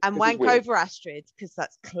in the bin. And wank over Astrid, because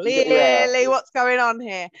that's clearly what's going on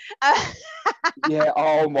here. Yeah.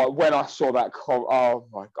 Oh my! When I saw that oh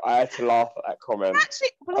my god, I had to laugh at that comment. Actually,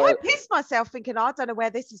 well, I pissed myself thinking, I don't know where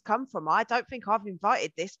this has come from. I don't think I've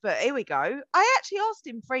invited this, but here we go. I actually asked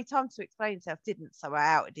him 3 times to explain himself, didn't, so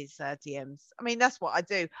I outed his DMs. I mean, that's what I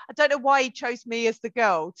do. I don't know why he chose me as the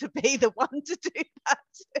girl to be the one to do that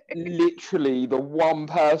to. Literally the one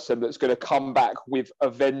person that's going to come back with a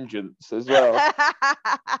vengeance as well.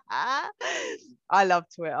 I love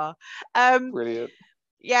Twitter. Brilliant.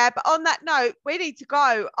 Yeah, but on that note, we need to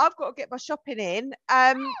go. I've got to get my shopping in.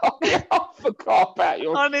 I forgot about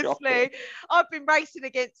your honestly, shopping. I've been racing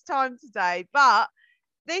against time today, but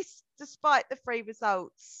this, despite the 3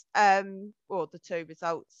 results, or the 2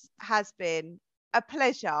 results, has been a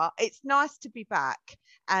pleasure. It's nice to be back,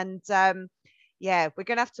 and yeah, we're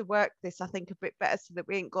gonna have to work this, I think, a bit better so that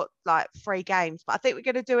we ain't got like 3 games. But I think we're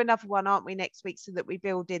gonna do another one, aren't we, next week, so that we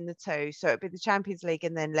build in the 2. So it'll be the Champions League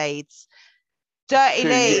and then Leeds. Dirty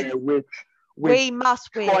Leeds. Yeah, we must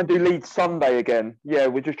win. Try and do Leeds Sunday again. Yeah,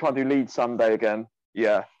 we're just trying to do Leeds Sunday again.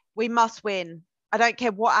 Yeah. We must win. I don't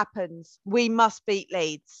care what happens. We must beat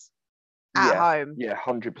Leeds at home. Yeah,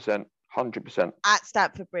 100%. 100%. At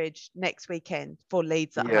Stamford Bridge next weekend for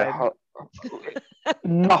Leeds at home.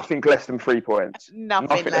 Nothing less than 3 points.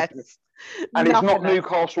 Nothing less. And it's not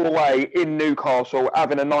Newcastle away in Newcastle,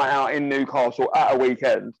 having a night out in Newcastle at a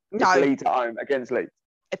weekend. No. It's Leeds at home against Leeds.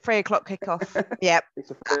 A 3 o'clock kickoff. Yep.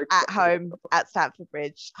 At home at Stamford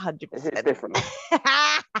Bridge, 100%. It's different.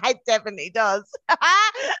 It definitely does.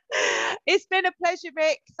 It's been a pleasure,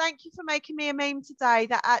 Rick. Thank you for making me a meme today.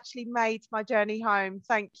 That actually made my journey home.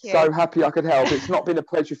 Thank you. So happy I could help. It's not been a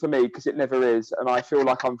pleasure for me because it never is. And I feel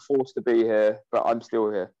like I'm forced to be here, but I'm still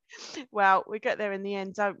here. Well, we get there in the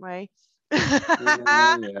end, don't we?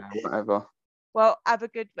 Yeah, whatever. Well, have a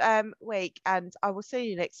good week, and I will see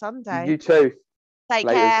you next Sunday. You too. Take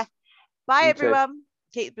care. Bye, everyone.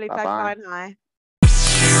 Keep the blue flag flying high.